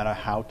saying that no matter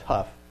how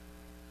tough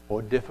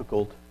or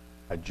difficult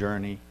a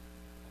journey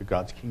to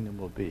God's kingdom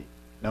will be,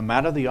 no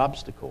matter the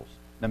obstacles,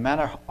 no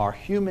matter our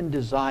human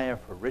desire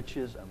for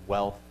riches and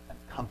wealth and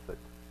comfort,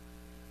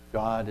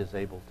 God is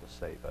able to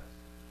save us,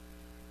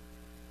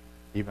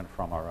 even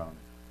from our own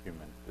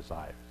human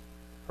desires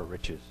for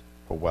riches,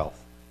 for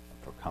wealth,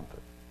 and for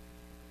comfort.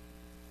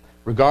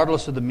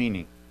 Regardless of the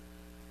meaning,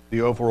 the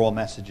overall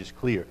message is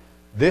clear.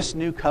 This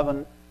new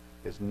covenant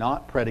is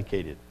not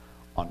predicated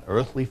on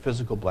earthly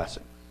physical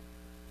blessings.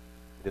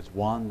 It is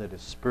one that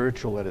is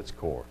spiritual at its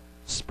core,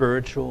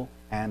 spiritual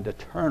and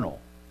eternal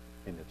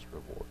in its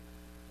reward,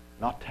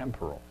 not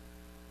temporal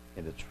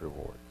in its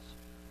rewards.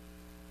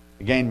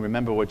 Again,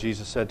 remember what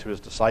Jesus said to his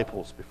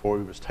disciples before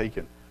he was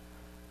taken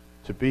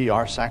to be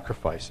our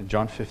sacrifice. In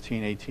John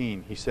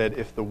 15:18, he said,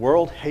 if the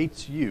world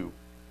hates you,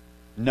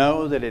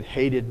 know that it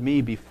hated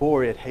me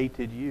before it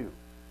hated you.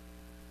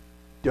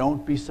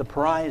 Don't be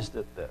surprised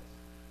at this.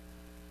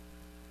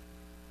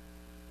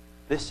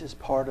 This is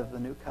part of the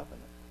new covenant.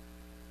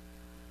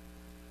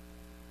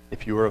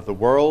 If you were of the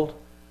world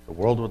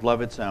would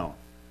love its own.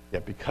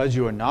 Yet because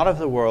you are not of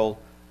the world,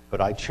 but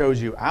I chose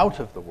you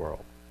out of the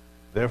world,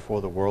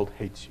 therefore the world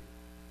hates you.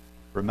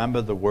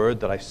 Remember the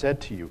word that I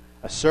said to you,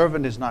 a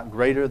servant is not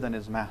greater than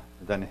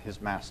his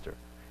master.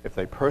 If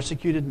they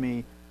persecuted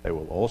me, they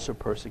will also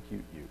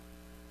persecute you.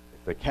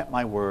 If they kept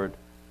my word,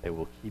 they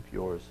will keep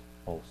yours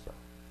also.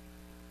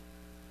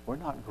 We're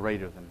not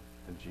greater than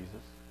Jesus.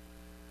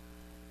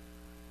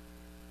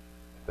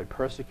 If they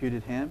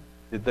persecuted him,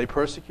 did they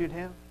persecute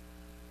him?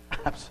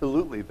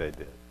 Absolutely they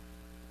did.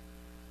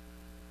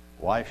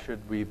 Why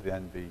should we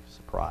then be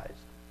surprised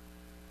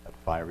at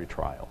fiery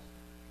trials?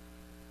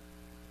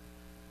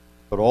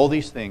 But all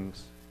these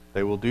things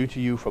they will do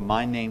to you for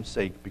my name's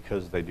sake,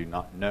 because they do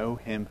not know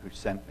him who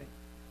sent me.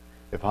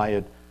 If I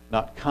had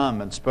not come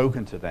and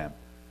spoken to them,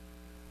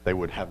 they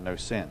would have no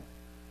sin.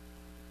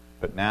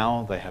 But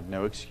now they have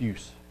no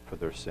excuse for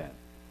their sin.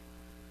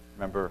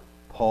 Remember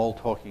Paul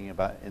talking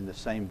about in the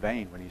same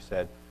vein when he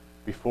said,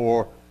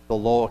 before the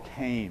law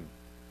came,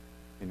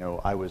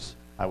 I was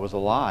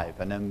alive,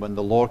 and then when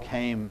the law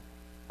came,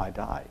 I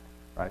died.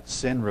 Right?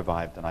 Sin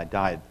revived and I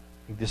died.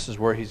 I think this is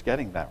where he's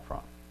getting that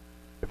from.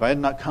 If I had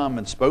not come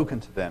and spoken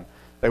to them,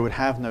 they would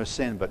have no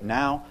sin, but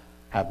now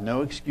have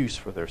no excuse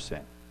for their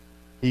sin.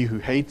 He who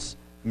hates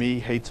me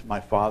hates my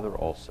Father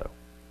also.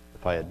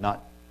 If I had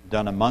not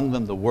done among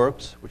them the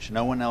works which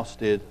no one else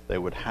did, they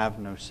would have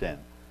no sin.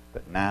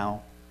 But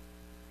now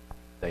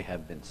they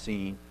have been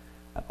seen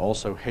and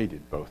also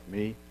hated both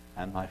me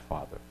and my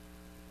Father.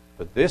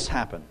 But this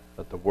happened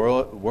that the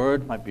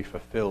word might be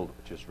fulfilled,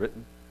 which is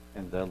written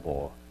in their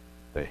law.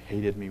 They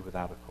hated me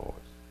without a cause.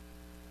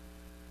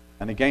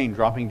 And again,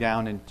 dropping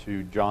down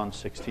into John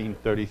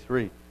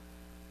 16:33.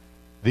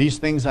 These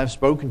things I've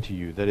spoken to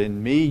you, that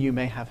in me you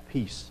may have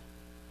peace.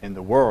 In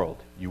the world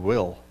you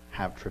will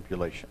have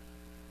tribulation.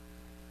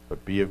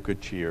 But be of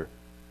good cheer.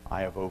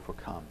 I have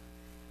overcome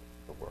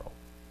the world.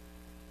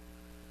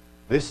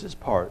 This is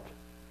part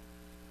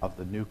of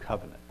the new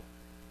covenant.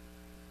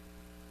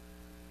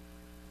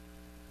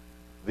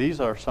 These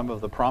are some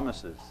of the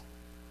promises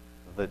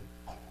that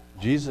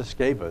Jesus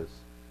gave us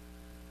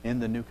in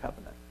the new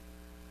covenant.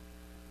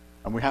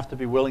 And we have to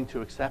be willing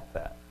to accept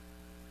that.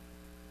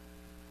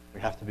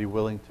 We have to be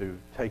willing to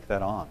take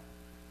that on.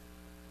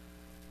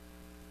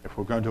 If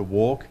we're going to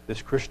walk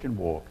this Christian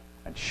walk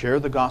and share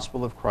the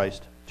gospel of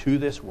Christ to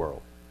this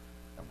world,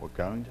 then we're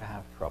going to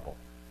have trouble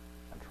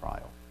and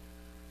trial.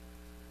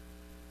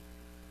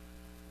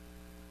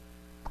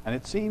 And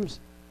it seems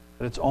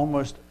that it's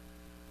almost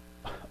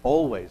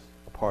always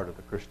a part of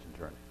the Christian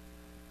journey.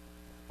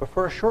 But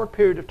for a short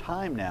period of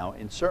time now,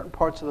 in certain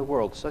parts of the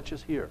world, such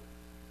as here,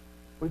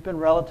 we've been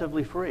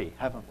relatively free,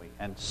 haven't we?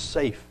 And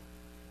safe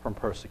from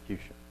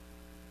persecution.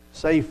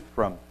 Safe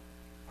from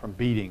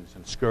beatings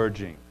and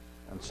scourging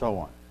and so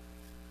on.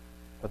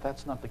 But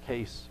that's not the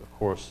case, of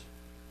course,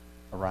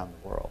 around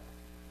the world.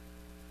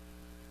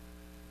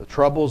 The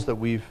troubles that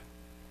we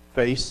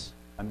face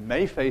and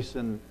may face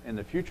in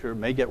the future,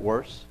 may get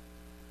worse.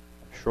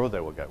 I'm sure they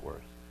will get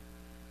worse.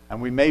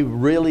 And we may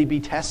really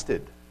be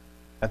tested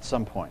at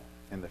some point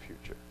in the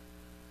future.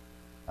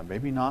 And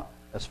maybe not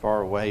as far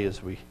away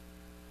as we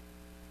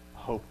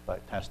hope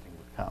that testing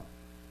would come.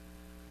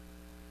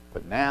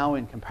 But now,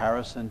 in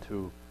comparison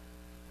to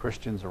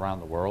Christians around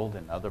the world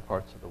and other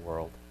parts of the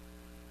world,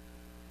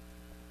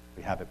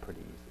 we have it pretty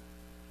easy.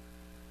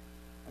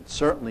 And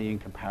certainly in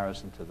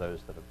comparison to those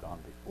that have gone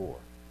before.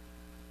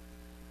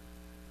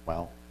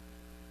 Well,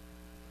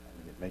 I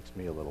mean, it makes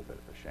me a little bit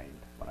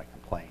ashamed when I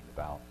complain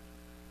about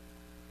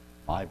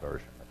my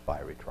version of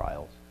fiery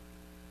trials.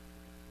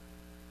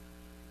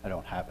 I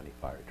don't have any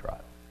fiery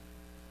trials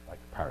by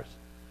comparison.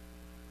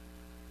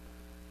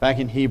 Back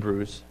in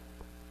Hebrews,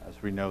 as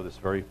we know, this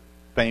very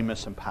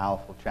famous and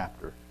powerful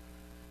chapter,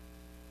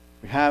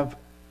 we have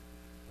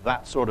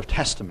that sort of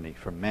testimony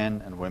from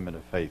men and women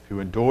of faith who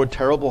endured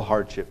terrible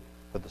hardship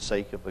for the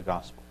sake of the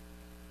gospel.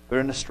 But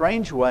in a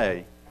strange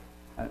way,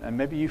 and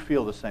maybe you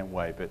feel the same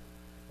way, but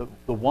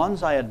the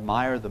ones I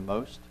admire the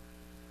most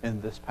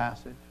in this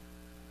passage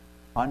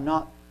are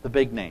not the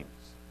big names,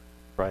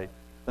 right?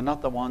 They're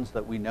not the ones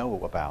that we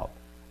know about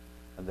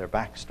and their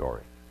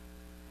backstory.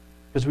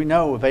 Because we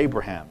know of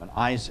Abraham and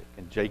Isaac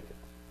and Jacob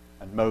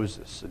and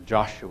Moses and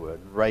Joshua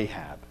and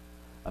Rahab,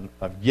 and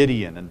of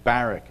Gideon and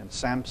Barak and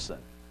Samson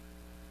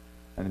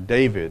and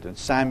David and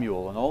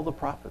Samuel and all the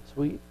prophets.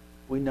 We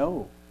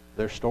know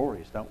their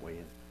stories, don't we?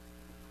 And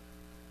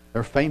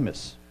they're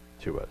famous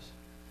to us.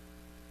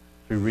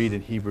 We read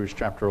in Hebrews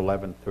chapter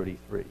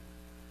 11:33.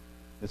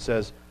 It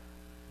says,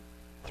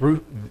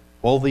 through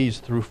all these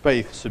through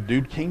faith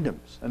subdued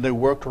kingdoms, and they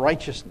worked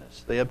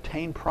righteousness. They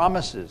obtained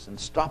promises and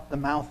stopped the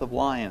mouth of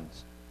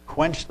lions,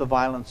 quenched the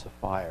violence of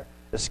fire,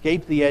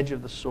 escaped the edge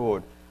of the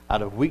sword,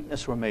 out of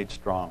weakness were made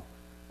strong,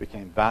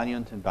 became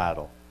valiant in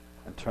battle,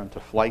 and turned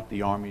to flight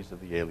the armies of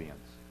the aliens.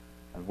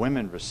 And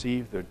women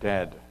received their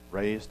dead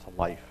raised to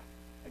life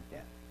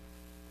again.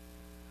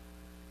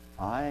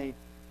 I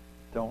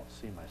don't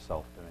see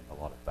myself doing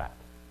a lot of that.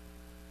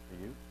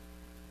 Do you?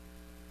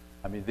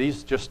 I mean,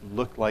 these just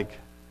look like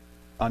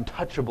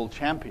untouchable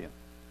champions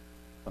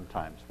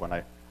sometimes when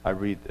I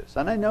read this.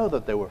 And I know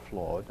that they were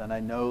flawed, and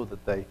I know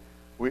that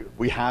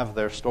we have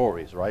their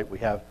stories, right? We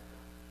have,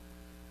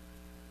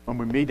 when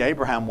we meet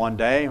Abraham one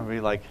day, and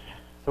we're like,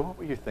 so what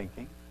were you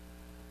thinking?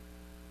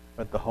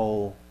 But the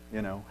whole,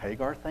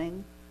 Hagar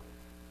thing?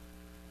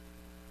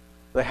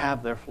 They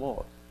have their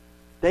flaws.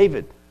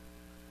 David,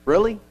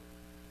 really?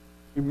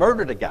 You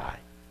murdered a guy.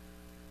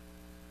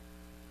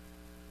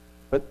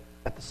 But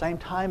at the same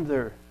time,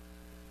 they're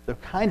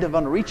kind of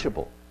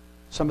unreachable,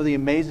 some of the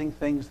amazing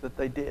things that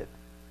they did.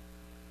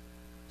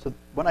 So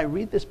when I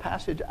read this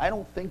passage, I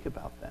don't think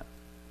about them.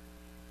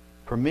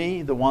 For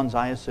me, the ones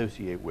I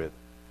associate with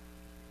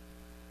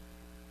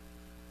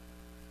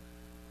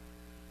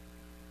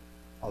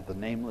are the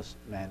nameless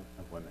men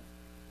and women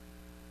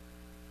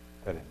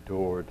that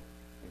endured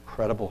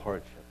incredible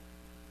hardship,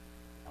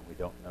 and we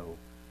don't know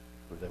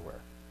who they were.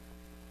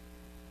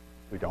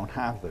 We don't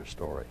have their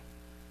story.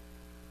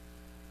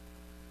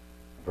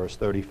 Verse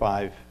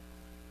 35, it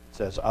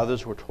says,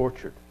 others were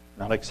tortured,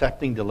 not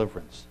accepting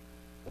deliverance,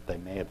 that they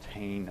may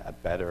obtain a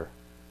better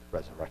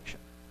resurrection.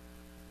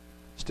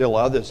 Still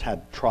others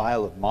had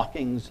trial of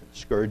mockings and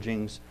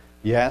scourgings,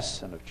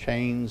 yes, and of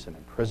chains and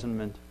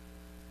imprisonment.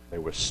 They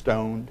were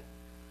stoned,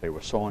 they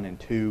were sawn in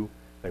two,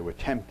 they were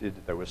tempted,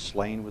 they were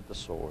slain with the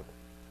sword.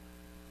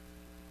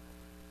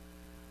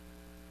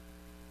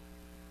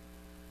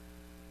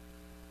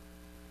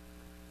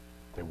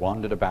 They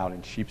wandered about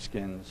in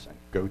sheepskins and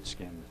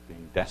goatskins,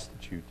 being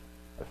destitute,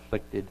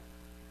 afflicted,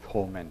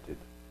 tormented,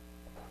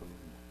 of whom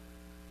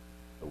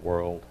the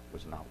world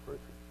was not worthy.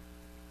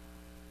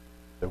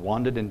 They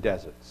wandered in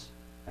deserts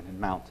and in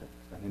mountains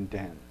and in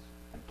dens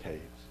and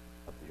caves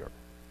of the earth.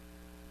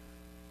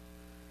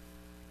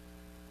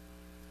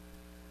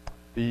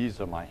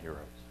 These are my heroes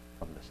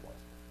from this list.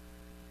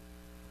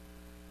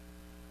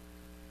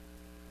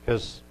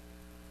 Because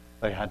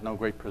they had no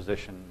great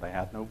position, they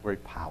had no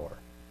great power.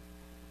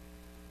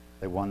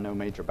 They won no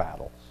major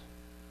battles.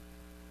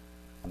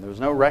 And there was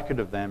no record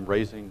of them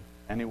raising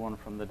anyone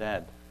from the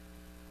dead.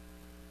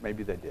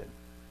 Maybe they did.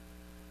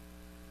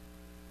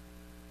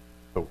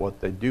 But what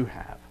they do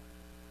have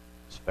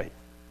is faith.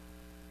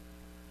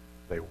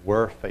 They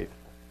were faithful.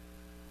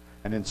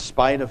 And in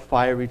spite of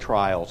fiery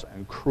trials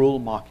and cruel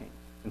mockings,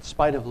 in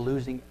spite of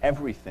losing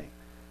everything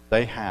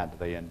they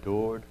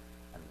endured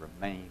and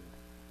remained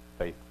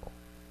faithful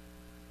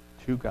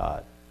to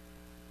God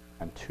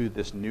and to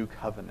this new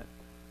covenant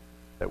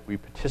that we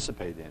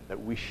participate in,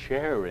 that we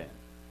share in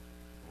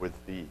with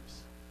these.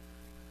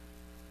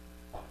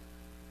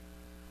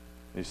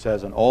 He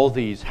says, and all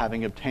these,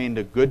 having obtained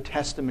a good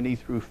testimony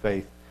through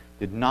faith,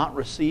 did not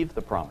receive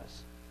the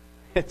promise.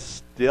 It's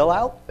still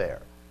out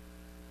there.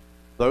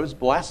 Those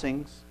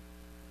blessings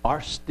are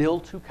still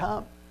to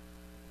come.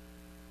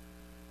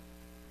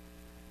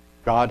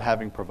 God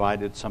having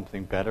provided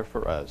something better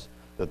for us,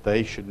 that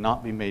they should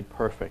not be made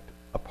perfect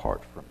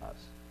apart from us.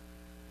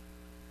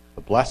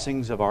 The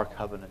blessings of our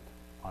covenant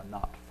are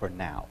not for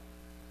now.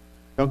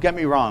 Don't get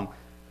me wrong.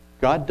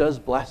 God does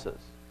bless us.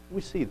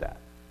 We see that.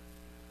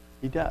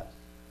 He does.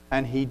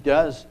 And He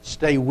does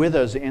stay with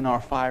us in our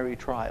fiery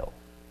trial.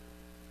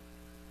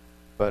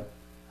 But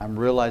I'm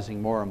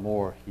realizing more and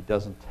more He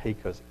doesn't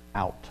take us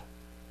out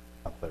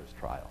of those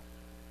trials.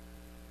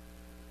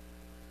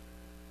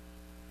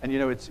 And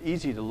it's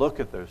easy to look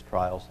at those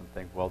trials and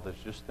think, well, there's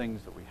just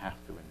things that we have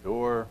to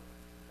endure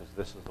because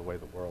this is the way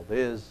the world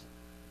is.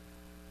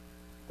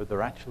 But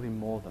they're actually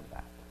more than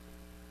that.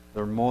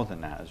 They're more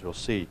than that, as we'll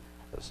see.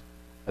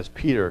 As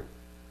Peter,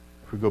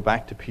 if we go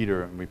back to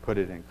Peter and we put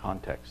it in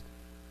context,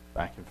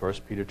 back in 1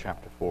 Peter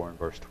chapter 4 and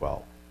verse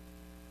 12,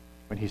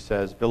 when he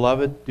says,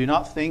 "Beloved, do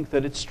not think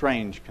that it's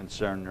strange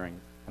concerning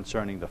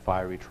the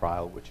fiery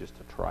trial which is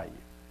to try you."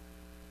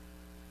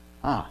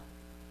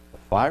 The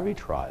fiery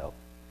trial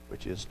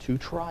which is to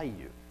try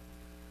you.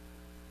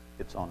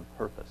 It's on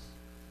purpose.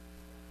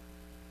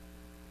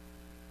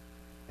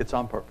 It's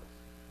on purpose.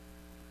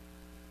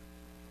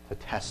 To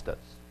test us,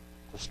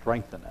 to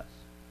strengthen us,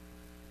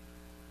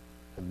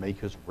 to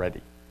make us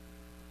ready.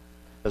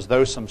 As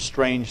though some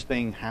strange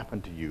thing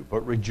happened to you,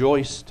 but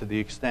rejoice to the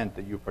extent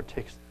that you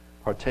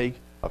partake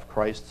of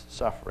Christ's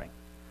suffering,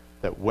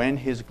 that when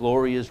His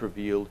glory is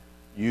revealed,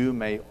 you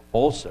may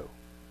also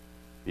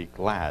be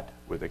glad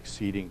with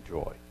exceeding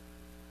joy.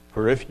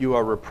 For if you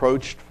are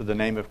reproached for the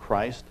name of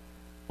Christ,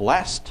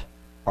 blessed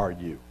are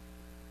you.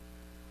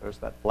 There's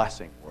that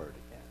blessing word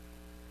again.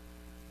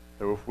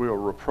 So if we are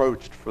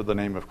reproached for the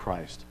name of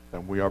Christ,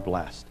 then we are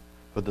blessed.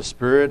 For the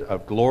Spirit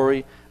of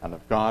glory and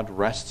of God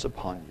rests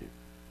upon you.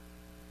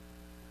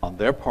 On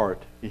their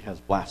part He has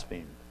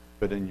blasphemed,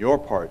 but in your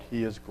part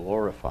He is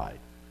glorified.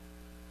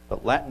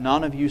 But let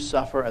none of you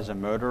suffer as a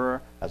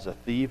murderer, as a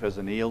thief, as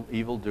an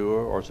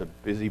evildoer, or as a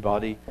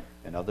busybody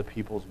in other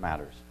people's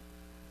matters.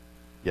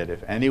 Yet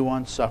if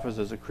anyone suffers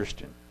as a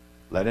Christian,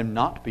 let him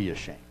not be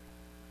ashamed,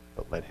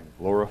 but let him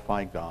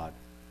glorify God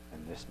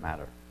in this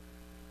matter.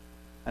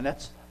 And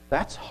that's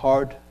a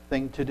hard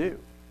thing to do.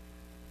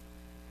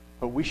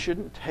 But we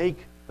shouldn't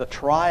take the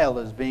trial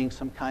as being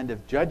some kind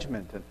of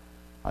judgment and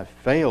I've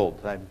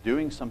failed, I'm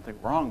doing something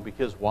wrong.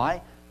 Because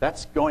why?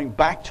 That's going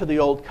back to the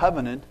old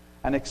covenant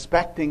and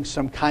expecting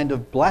some kind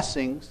of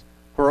blessings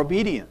for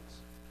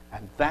obedience.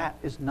 And that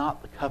is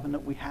not the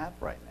covenant we have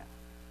right now.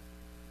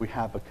 We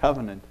have a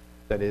covenant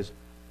that is,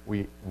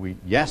 we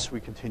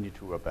continue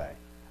to obey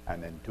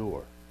and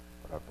endure,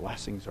 but our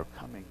blessings are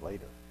coming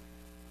later.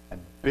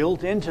 And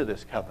built into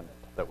this covenant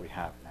that we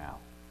have now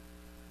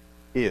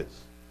is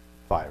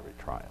fiery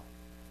trial.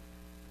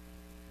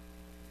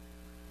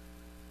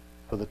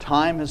 For the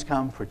time has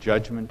come for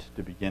judgment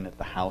to begin at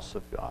the house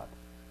of God.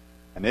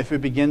 And if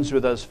it begins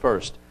with us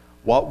first,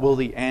 what will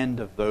the end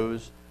of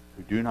those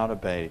who do not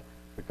obey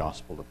the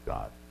gospel of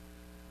God?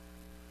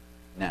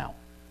 Now,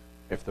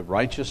 if the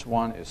righteous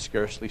one is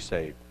scarcely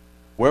saved,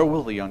 where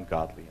will the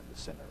ungodly and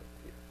the sinner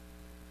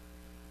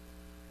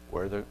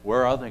appear?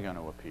 Where are they going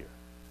to appear?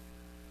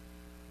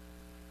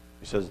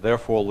 He says,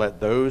 therefore let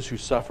those who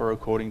suffer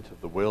according to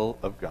the will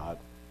of God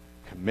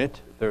commit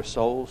their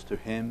souls to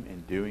Him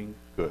in doing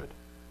good,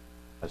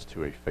 as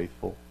to a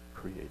faithful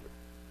Creator.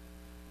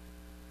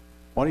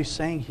 What he's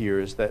saying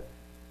here is that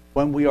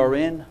when we are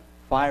in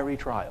fiery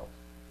trials,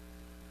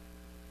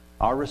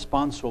 our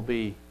response will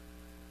be,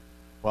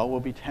 we'll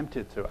be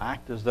tempted to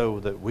act as though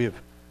that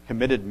we've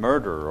committed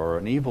murder or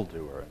an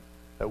evildoer,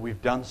 that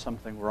we've done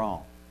something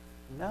wrong.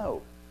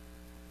 No.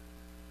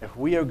 If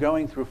we are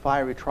going through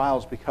fiery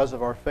trials because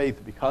of our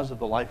faith, because of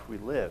the life we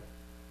live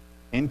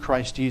in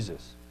Christ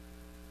Jesus,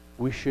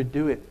 we should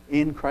do it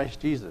in Christ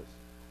Jesus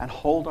and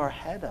hold our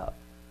head up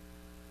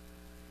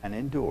and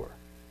endure,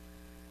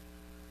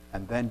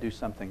 and then do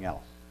something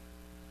else.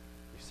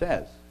 He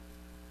says,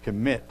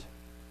 commit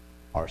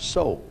our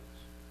souls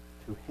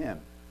to Him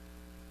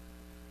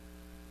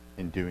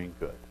in doing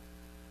good.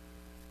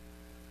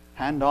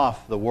 Hand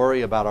off the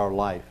worry about our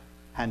life.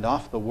 Hand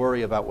off the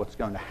worry about what's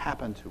going to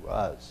happen to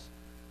us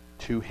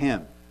to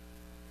Him,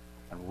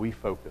 and we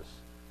focus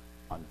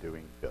on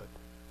doing good.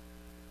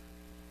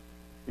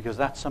 Because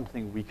that's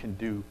something we can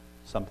do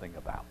something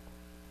about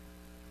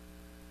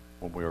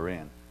when we're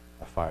in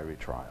a fiery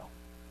trial.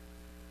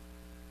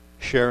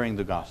 Sharing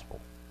the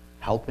gospel,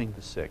 helping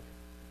the sick,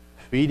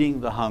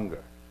 feeding the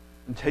hunger,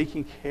 and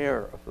taking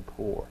care of the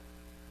poor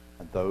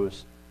and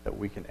those that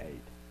we can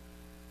aid.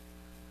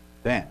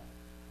 Then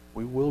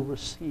we will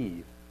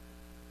receive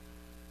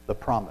the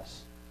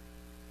promise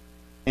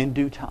in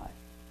due time.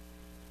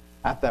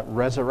 At that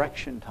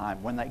resurrection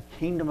time, when that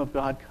kingdom of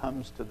God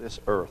comes to this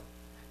earth.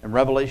 In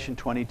Revelation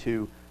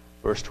 22,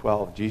 verse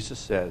 12, Jesus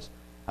says,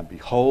 and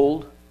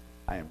behold,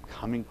 I am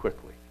coming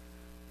quickly.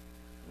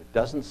 And it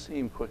doesn't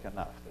seem quick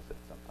enough, does it,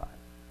 sometimes?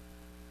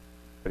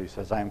 But He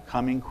says, I am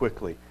coming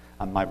quickly,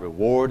 and my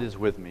reward is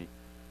with me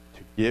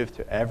to give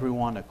to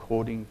everyone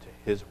according to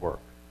his work.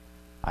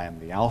 I am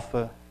the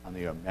Alpha and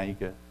the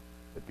Omega,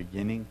 the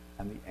beginning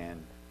and the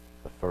end,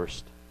 the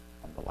first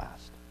and the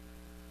last.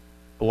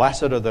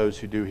 Blessed are those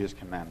who do His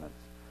commandments,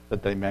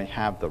 that they may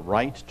have the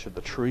right to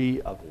the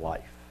tree of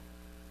life,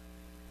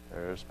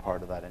 There's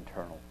part of that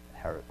eternal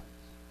inheritance,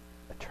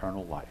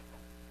 eternal life.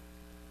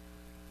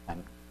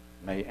 And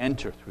may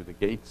enter through the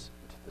gates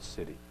into the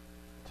city,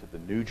 to the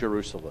New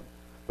Jerusalem.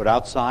 But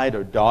outside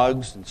are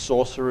dogs and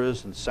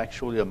sorcerers and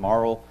sexually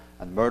immoral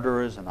and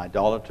murderers and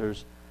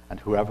idolaters and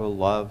whoever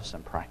loves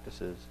and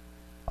practices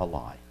a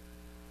lie.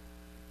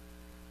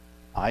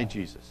 I,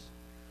 Jesus,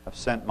 have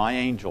sent my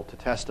angel to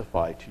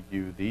testify to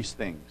you these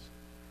things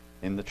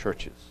in the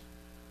churches.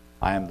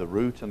 I am the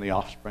root and the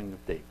offspring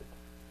of David,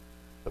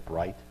 the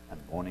bright and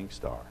morning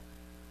star.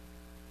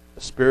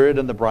 The Spirit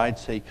and the bride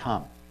say,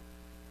 come.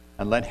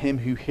 And let him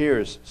who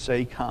hears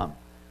say, come.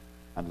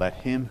 And let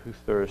him who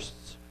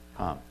thirsts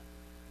come.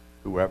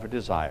 Whoever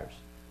desires,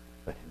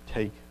 let him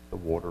take the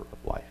water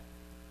of life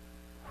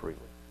freely.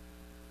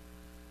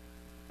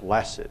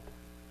 Blessed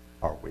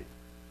are we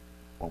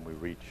when we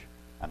reach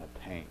and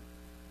obtain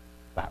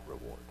that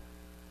reward.